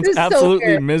 It sounds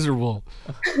absolutely miserable.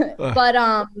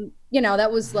 But, you know, that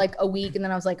was like a week. And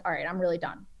then I was like, all right, I'm really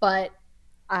done. But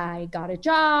I got a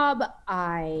job.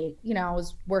 I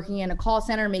was working in a call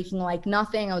center, making like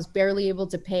nothing. I was barely able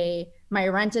to pay my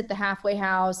rent at the halfway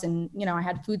house. And, I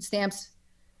had food stamps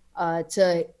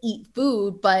to eat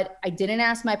food, but I didn't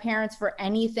ask my parents for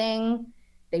anything.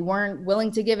 They weren't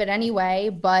willing to give it anyway,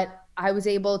 but I was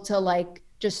able to like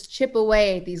just chip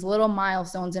away at these little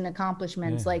milestones and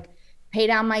accomplishments, like pay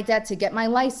down my debt to get my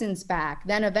license back.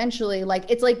 Then eventually, like,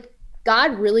 it's like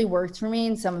God really worked for me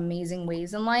in some amazing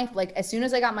ways in life. Like as soon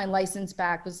as I got my license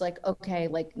back, was like, okay,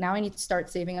 like now I need to start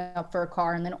saving up for a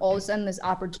car. And then all of a sudden this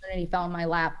opportunity fell in my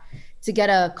lap to get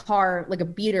a car, like a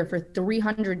beater for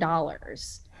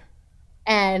 $300.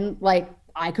 And like,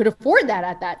 I could afford that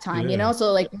at that time,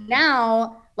 So like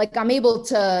now, like I'm able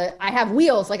to, I have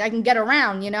wheels, like I can get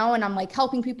around, and I'm like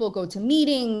helping people go to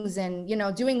meetings and,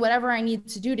 doing whatever I need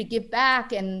to do to give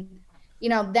back. And,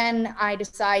 then I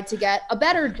decide to get a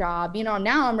better job,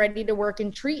 now I'm ready to work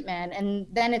in treatment. And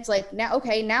then it's like, now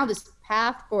this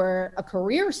path for a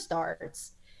career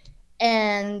starts.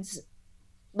 And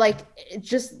like, it's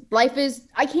just, life is,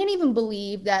 I can't even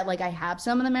believe that like I have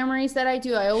some of the memories that I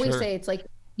do. I always say it's like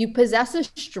you possess a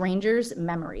stranger's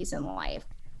memories in life,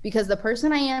 because the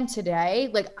person I am today,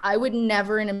 like I would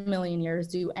never in a million years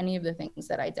do any of the things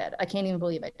that I did. I can't even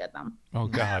believe I did them. Oh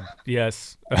God.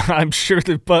 Yes. I'm sure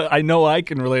that, but I know I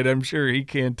can relate. I'm sure he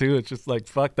can too. It's just like,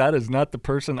 fuck, that is not the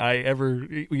person I ever,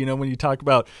 when you talk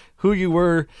about who you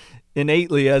were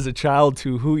innately as a child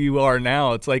to who you are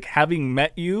now, it's like having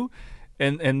met you.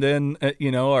 And then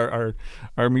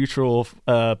our mutual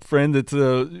friend that's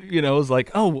is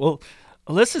like, oh well,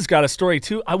 Alyssa's got a story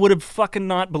too. I would have fucking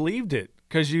not believed it,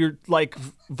 because you're like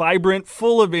vibrant,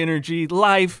 full of energy,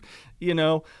 life,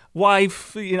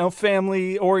 wife,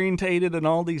 family orientated, and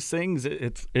all these things.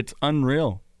 It's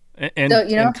unreal. And, so,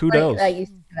 and kudos. I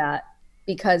used to do that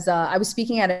because I was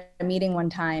speaking at a meeting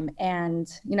one time,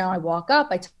 and I walk up,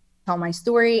 I tell my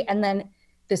story, and then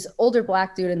this older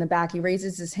Black dude in the back, he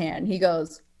raises his hand. He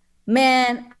goes,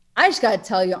 man, I just got to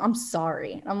tell you, I'm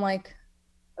sorry. I'm like,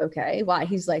 okay, why?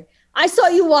 He's like, I saw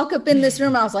you walk up in this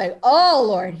room. I was like, oh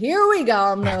Lord, here we go.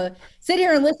 I'm going to sit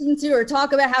here and listen to her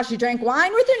talk about how she drank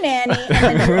wine with her nanny.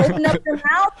 And then you open up your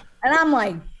mouth. And I'm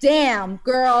like, damn,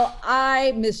 girl,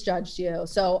 I misjudged you.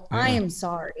 So I am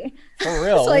sorry. For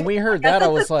real. When we heard that, I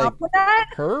was like,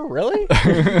 her? Really?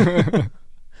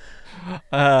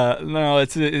 No,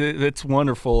 it's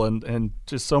wonderful, and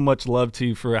just so much love to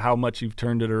you for how much you've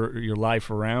turned your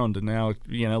life around. And now,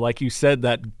 like you said,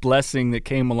 that blessing that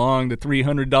came along, the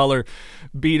 $300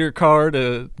 beater car,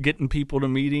 to getting people to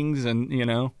meetings, and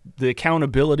the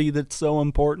accountability that's so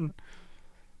important.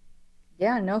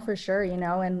 Yeah, no, for sure.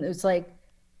 And it was like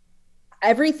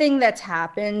everything that's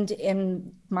happened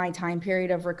in my time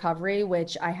period of recovery,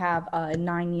 which I have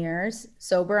 9 years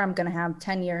sober. I'm going to have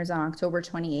 10 years on October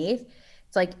 28th.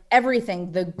 It's like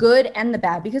everything, the good and the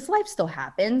bad, because life still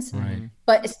happens, right?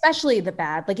 But especially the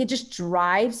bad, like it just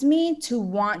drives me to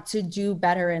want to do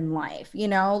better in life.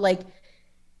 Like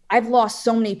I've lost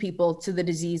so many people to the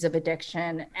disease of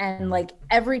addiction. And like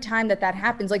every time that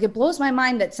happens, like it blows my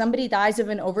mind that somebody dies of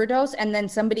an overdose and then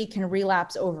somebody can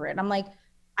relapse over it. I'm like,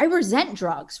 I resent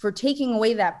drugs for taking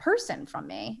away that person from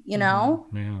me, Yeah.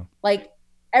 Like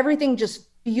everything just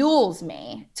fuels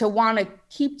me to want to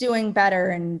keep doing better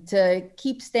and to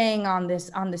keep staying on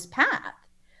this path.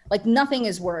 Like nothing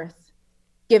is worth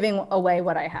giving away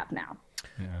what I have now.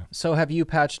 Yeah. So have you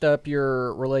patched up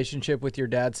your relationship with your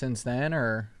dad since then,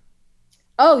 or?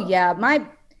 Oh yeah.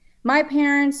 My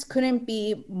parents couldn't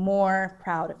be more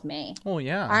proud of me. Oh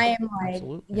yeah. I am like,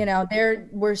 absolutely.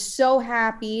 We're so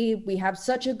happy. We have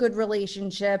such a good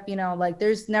relationship, like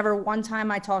there's never one time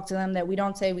I talk to them that we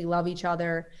don't say we love each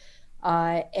other.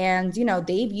 And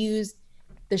they've used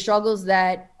the struggles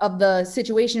of the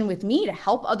situation with me to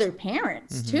help other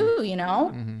parents too,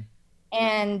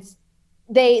 and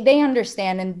they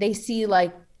understand, and they see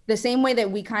like the same way that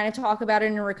we kind of talk about it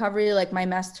in recovery, like my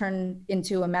mess turned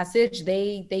into a message.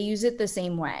 They use it the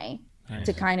same way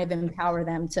to kind of empower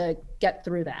them to get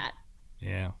through that.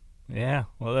 Yeah. Yeah,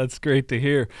 well, that's great to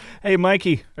hear. Hey,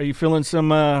 Mikey, are you feeling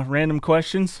some random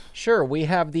questions? Sure. We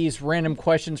have these random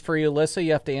questions for you, Alyssa.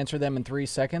 You have to answer them in 3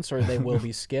 seconds or they will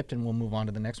be skipped and we'll move on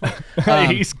to the next one.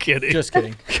 He's kidding. Just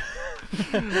kidding.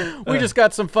 We just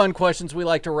got some fun questions we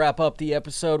like to wrap up the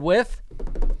episode with.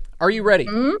 Are you ready?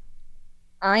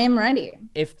 I am ready.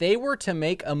 If they were to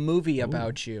make a movie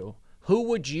about you, who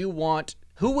would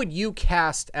you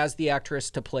cast as the actress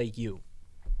to play you?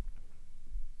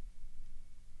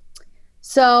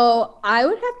 So I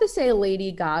would have to say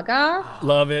Lady Gaga.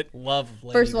 Love it. Love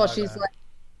Lady First of all, Gaga.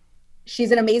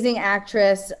 she's an amazing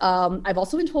actress. I've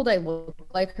also been told I look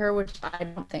like her, which I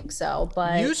don't think so.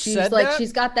 But You she's said like that?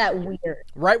 she's got that weird.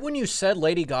 Right when you said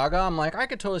Lady Gaga, I'm like, I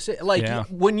could totally see like Yeah.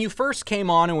 when you first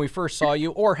came on and we first saw you,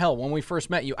 or hell, when we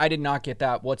first met you, I did not get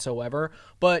that whatsoever.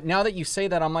 But now that you say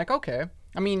that, I'm like, okay.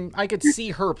 I mean, I could see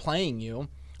her playing you.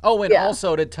 Oh, and Yeah.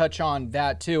 also to touch on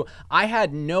that too, I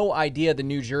had no idea the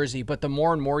New Jersey, but the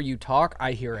more and more you talk,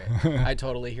 I hear it. I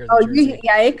totally hear the Oh, Jersey.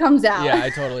 yeah, it comes out. Yeah,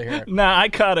 I totally hear it. Nah, I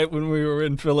caught it when we were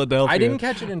in Philadelphia. I didn't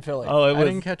catch it in Philly. Oh, I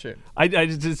didn't catch it. I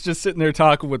just sitting there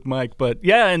talking with Mike, but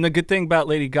yeah, and the good thing about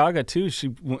Lady Gaga too,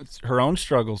 her own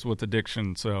struggles with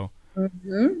addiction, so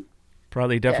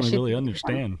probably definitely she's really a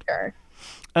understand. Sure.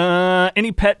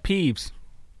 Any pet peeves?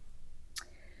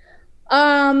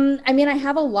 I mean, I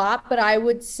have a lot, but I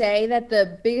would say that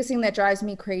the biggest thing that drives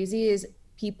me crazy is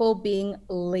people being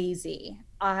lazy.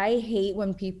 I hate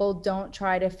when people don't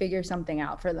try to figure something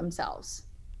out for themselves.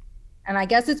 And I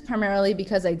guess it's primarily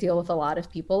because I deal with a lot of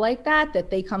people like that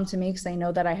they come to me because they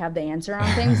know that I have the answer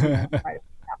on things and they don't try to figure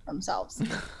it out themselves.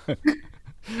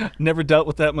 Never dealt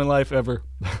with that in my life ever.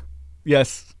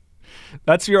 Yes.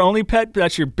 That's your only pet?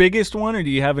 That's your biggest one, or do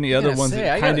you have any other ones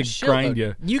that kind of grind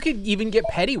you? You could even get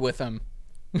petty with them.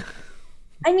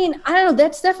 I mean, I don't know.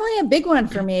 That's definitely a big one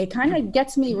for me. It kind of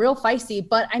gets me real feisty.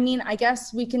 But I mean, I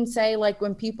guess we can say like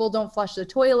when people don't flush the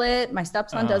toilet, my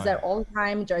stepson does that all the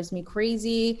time. It drives me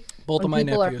crazy. Both when of my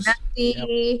people nephews. Are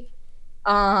messy.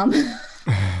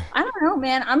 I don't know,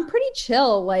 man. I'm pretty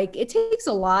chill. Like it takes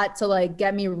a lot to like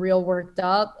get me real worked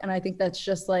up. And I think that's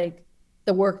just like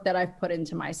the work that I've put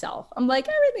into myself. I'm like,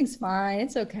 everything's fine.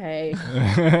 It's okay.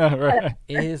 Right.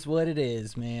 It is what it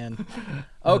is, man.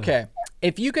 Okay.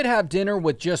 If you could have dinner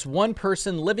with just one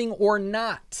person, living or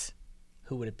not,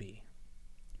 who would it be?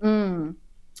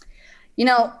 You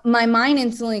know, my mind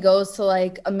instantly goes to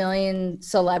like a million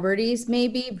celebrities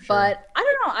maybe, but I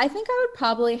don't know. I think I would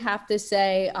probably have to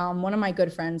say one of my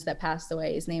good friends that passed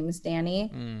away, his name is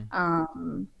Danny,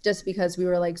 just because we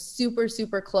were like super,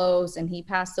 super close and he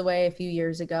passed away a few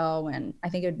years ago. And I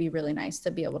think it would be really nice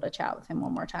to be able to chat with him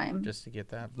one more time. Just to get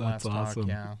that That's last awesome.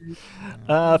 talk,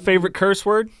 yeah. Favorite curse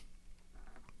word?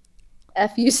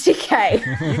 F-U-C-K.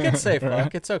 You can say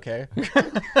fuck. It's okay.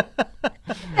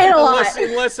 And a lot.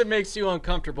 Unless it makes you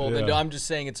uncomfortable, then Yeah. I'm just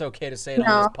saying it's okay to say it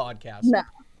on this podcast. No.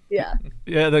 Yeah.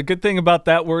 Yeah, the good thing about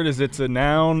that word is it's a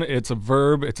noun, it's a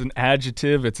verb, it's an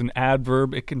adjective, it's an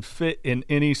adverb. It can fit in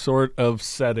any sort of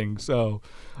setting. So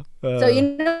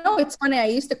You know, it's funny. I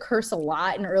used to curse a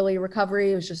lot in early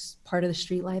recovery. It was just part of the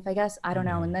street life, I guess. I don't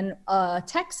know. And then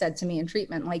Tech said to me in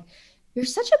treatment, like, you're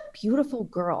such a beautiful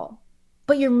girl,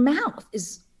 but your mouth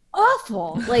is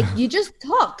awful. Like, you just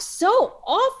talk so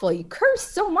awful. You curse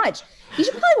so much. You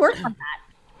should probably work on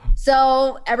that.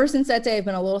 So ever since that day, I've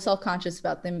been a little self-conscious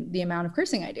about the amount of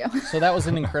cursing I do. So that was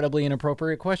an incredibly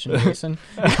inappropriate question, Jason.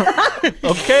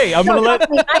 okay, I'm gonna let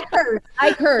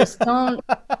I curse. Don't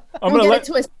I'm gonna get let it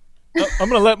twisted. I'm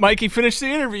gonna let Mikey finish the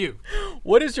interview.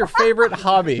 What is your favorite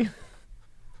hobby?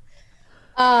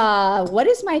 What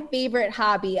is my favorite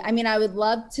hobby? I mean, I would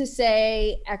love to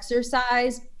say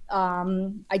exercise.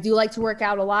 I do like to work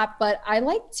out a lot, but I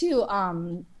like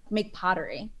to make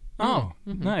pottery. Oh,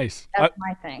 nice. That's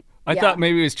my thing. I Yeah. thought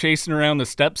maybe he was chasing around the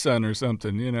stepson or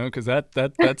something, you know, because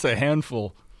that's a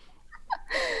handful.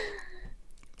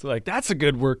 It's like that's a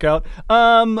good workout.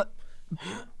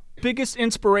 Biggest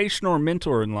inspiration or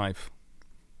mentor in life,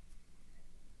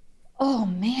 Oh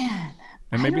man.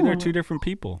 and maybe they're two different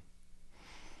people.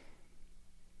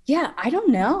 Yeah, I don't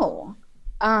know.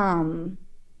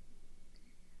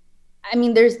 I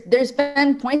mean, there's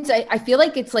been points I feel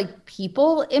like it's like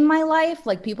people in my life,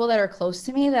 like people that are close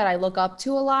to me that I look up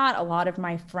to a lot of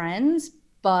my friends,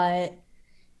 but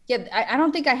yeah, I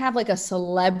don't think I have like a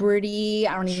celebrity.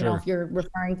 I don't even know Sure. if you're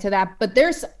referring to that, but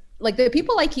there's like the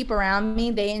people I keep around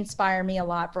me, they inspire me a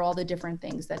lot for all the different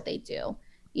things that they do.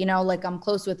 You know, like I'm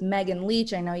close with Megan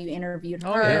Leach. I know you interviewed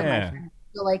her. yeah. My friend.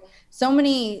 So like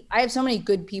I have so many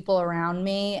good people around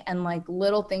me, and like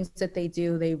little things that they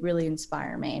do, they really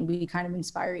inspire me, and we kind of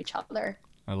inspire each other.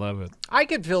 I love it. I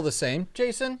could feel the same.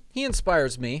 Jason, he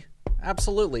inspires me.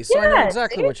 Absolutely. So I know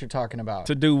exactly what you're talking about.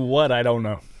 To do what? I don't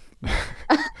know.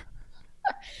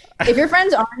 If your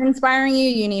friends aren't inspiring you,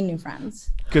 you need new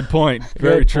friends. Good point.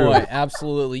 Very true.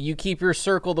 Absolutely. You keep your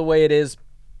circle the way it is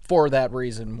for that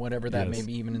reason, whatever that may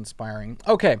be, even inspiring.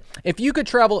 Okay. If you could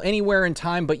travel anywhere in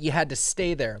time, but you had to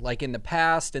stay there, like in the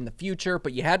past, in the future,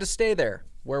 but you had to stay there,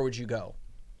 where would you go?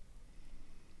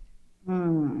 I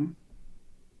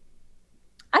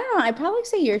don't know. I'd probably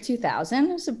say year 2000.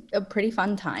 It was a pretty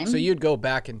fun time. So you'd go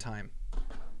back in time.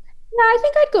 Yeah, I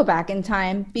think I'd go back in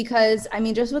time because, I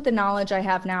mean, just with the knowledge I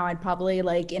have now, I'd probably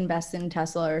like invest in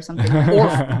Tesla or something. Or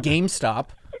GameStop.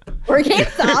 Or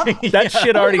GameStop. That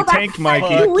shit already tanked,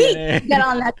 Mikey. 2 weeks to get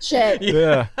on that shit.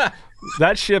 Yeah.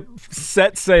 That ship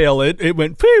set sail. It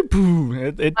went poo poo.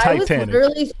 It I was Titanic.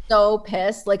 literally so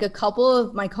pissed. Like a couple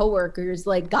of my coworkers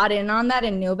like got in on that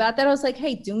and knew about that. I was like,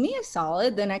 hey, do me a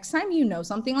solid. The next time you know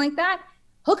something like that,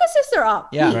 hook a sister up.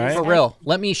 Yeah, please. for real.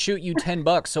 Let me shoot you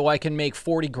 $10 so I can make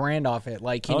 40 grand off it.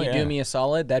 Like, can you do me a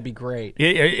solid? That'd be great.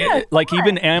 Like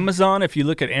even Amazon, if you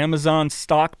look at Amazon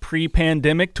stock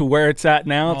pre-pandemic to where it's at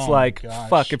now, it's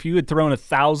fuck. If you had thrown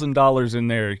 $1,000 in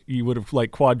there, you would have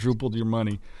like quadrupled your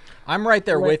money. I'm right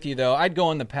there with you, though. I'd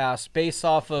go in the past based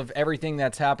off of everything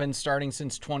that's happened starting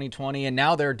since 2020, and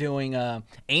now they're doing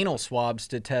anal swabs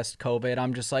to test COVID.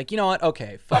 I'm just like, you know what?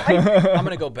 Okay, fuck. I'm going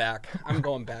to go back. I'm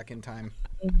going back in time.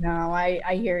 No,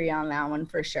 I hear you on that one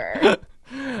for sure.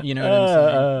 You know what I'm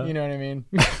saying? You know what I mean?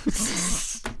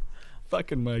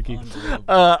 Fucking Mikey.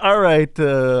 All right,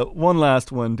 one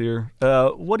last one, dear.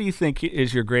 What do you think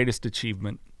is your greatest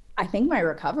achievement? I think my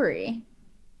recovery.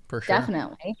 For sure.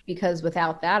 Definitely, because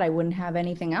without that, I wouldn't have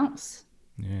anything else.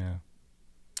 Yeah.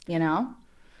 You know,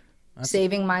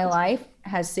 saving my life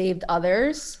has saved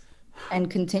others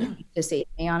and continues to save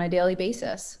me on a daily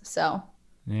basis. So.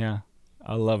 Yeah,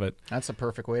 I love it. That's a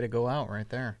perfect way to go out right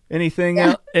there. Anything?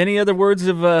 Any other words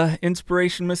of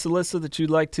inspiration, Miss Alyssa, that you'd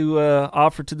like to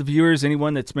offer to the viewers?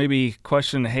 Anyone that's maybe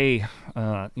questioned, hey,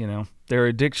 their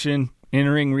addiction,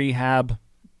 entering rehab,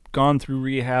 gone through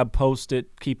rehab, post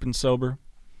it, keeping sober?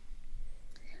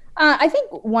 I think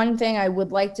one thing I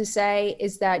would like to say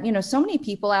is that, so many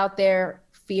people out there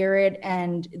fear it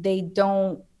and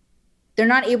they're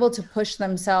not able to push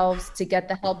themselves to get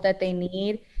the help that they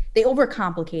need. They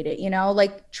overcomplicate it,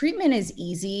 like treatment is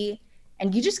easy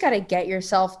and you just got to get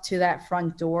yourself to that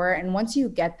front door. And once you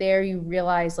get there, you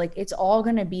realize like, it's all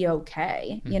going to be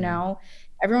okay. Mm-hmm.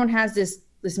 Everyone has this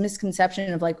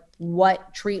misconception of like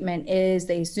what treatment is.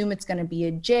 They assume it's going to be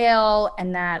a jail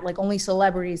and that like only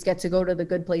celebrities get to go to the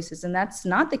good places. And that's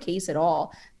not the case at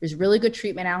all. There's really good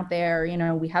treatment out there.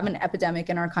 We have an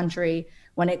epidemic in our country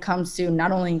when it comes to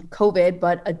not only COVID,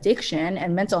 but addiction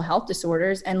and mental health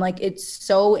disorders. And like, it's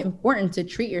so important to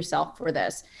treat yourself for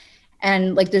this.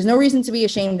 And like, there's no reason to be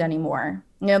ashamed anymore.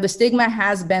 The stigma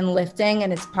has been lifting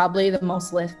and it's probably the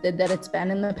most lifted that it's been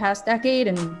in the past decade.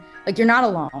 And like, you're not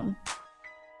alone.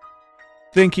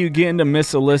 Thank you again to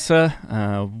Miss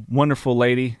Alyssa. Wonderful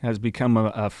lady, has become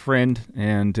a friend.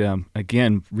 And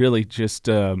again, really just,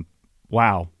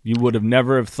 wow. You would have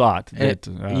never have thought that.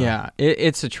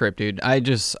 It's a trip, dude. I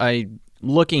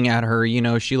looking at her,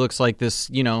 she looks like this,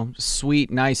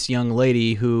 sweet, nice young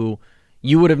lady who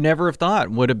you would have never have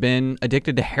thought would have been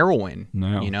addicted to heroin.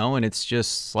 No. And it's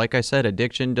just, like I said,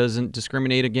 addiction doesn't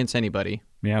discriminate against anybody.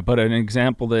 Yeah, but an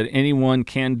example that anyone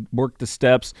can work the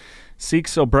steps, seek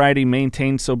sobriety,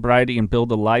 maintain sobriety, and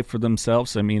build a life for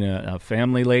themselves. I mean, a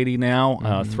family lady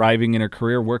now, thriving in her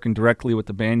career, working directly with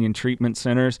the Banyan Treatment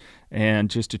Centers, and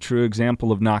just a true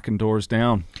example of knocking doors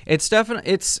down. It's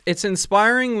definitely it's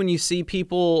inspiring when you see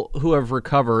people who have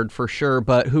recovered for sure,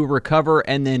 but who recover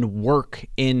and then work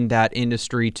in that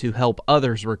industry to help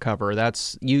others recover.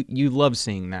 That's you love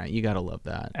seeing that. You got to love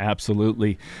that.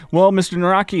 Absolutely. Well, Mr.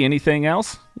 Naraki, anything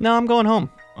else? No, I'm going home.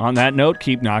 On that note,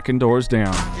 keep knocking doors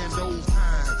down.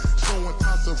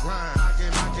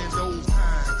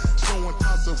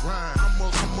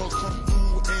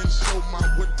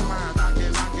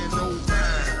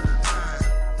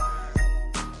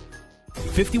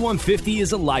 $5150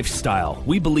 is a lifestyle.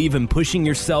 We believe in pushing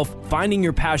yourself, finding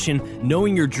your passion,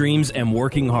 knowing your dreams, and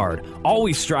working hard,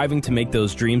 always striving to make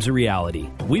those dreams a reality.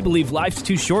 We believe life's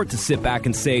too short to sit back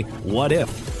and say, what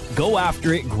if? Go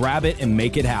after it, grab it, and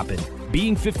make it happen.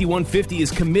 Being 5150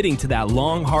 is committing to that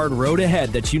long, hard road ahead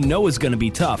that you know is going to be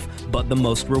tough, but the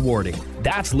most rewarding.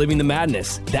 That's living the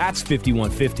madness. That's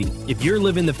 5150. If you're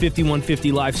living the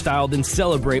 5150 lifestyle, then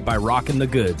celebrate by rocking the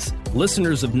goods.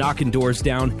 Listeners of Knocking Doors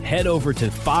Down, head over to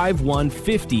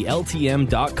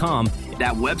 5150ltm.com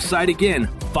That website again,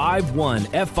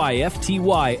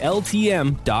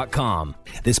 51FIFTYLTM.com.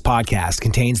 This podcast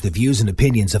contains the views and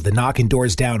opinions of the Knockin'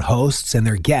 Doors Down hosts and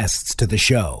their guests to the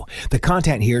show. The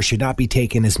content here should not be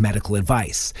taken as medical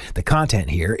advice. The content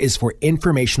here is for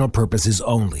informational purposes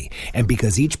only, and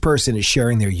because each person is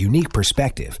sharing their unique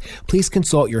perspective, please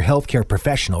consult your healthcare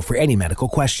professional for any medical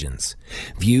questions.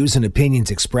 Views and opinions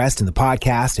expressed in the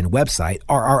podcast and website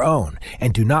are our own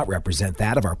and do not represent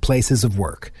that of our places of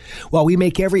work. While we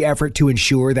make every effort to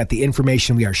ensure that the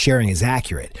information we are sharing is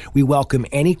accurate, we welcome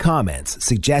any comments,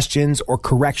 suggestions, or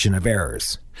correction of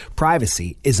errors.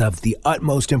 Privacy is of the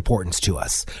utmost importance to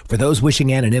us. For those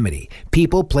wishing anonymity,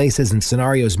 people, places, and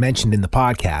scenarios mentioned in the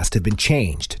podcast have been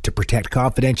changed to protect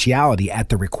confidentiality at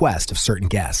the request of certain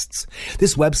guests.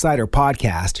 This website or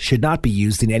podcast should not be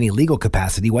used in any legal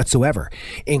capacity whatsoever,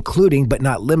 including but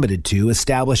not limited to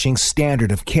establishing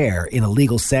standard of care in a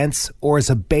legal sense or as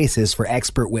a basis for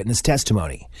expert witness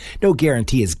testimony. No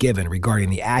guarantee is given regarding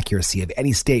the accuracy of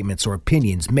any statements or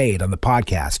opinions made on the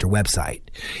podcast or website.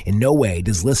 In no way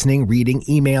does listening, reading,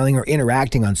 emailing, or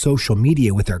interacting on social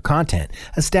media with our content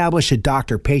establish a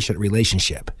doctor-patient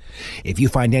relationship. If you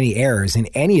find any errors in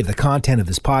any of the content of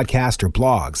this podcast or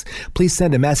blogs, please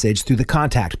send a message through the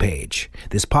contact page.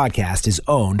 This podcast is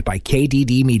owned by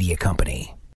KDD Media Company.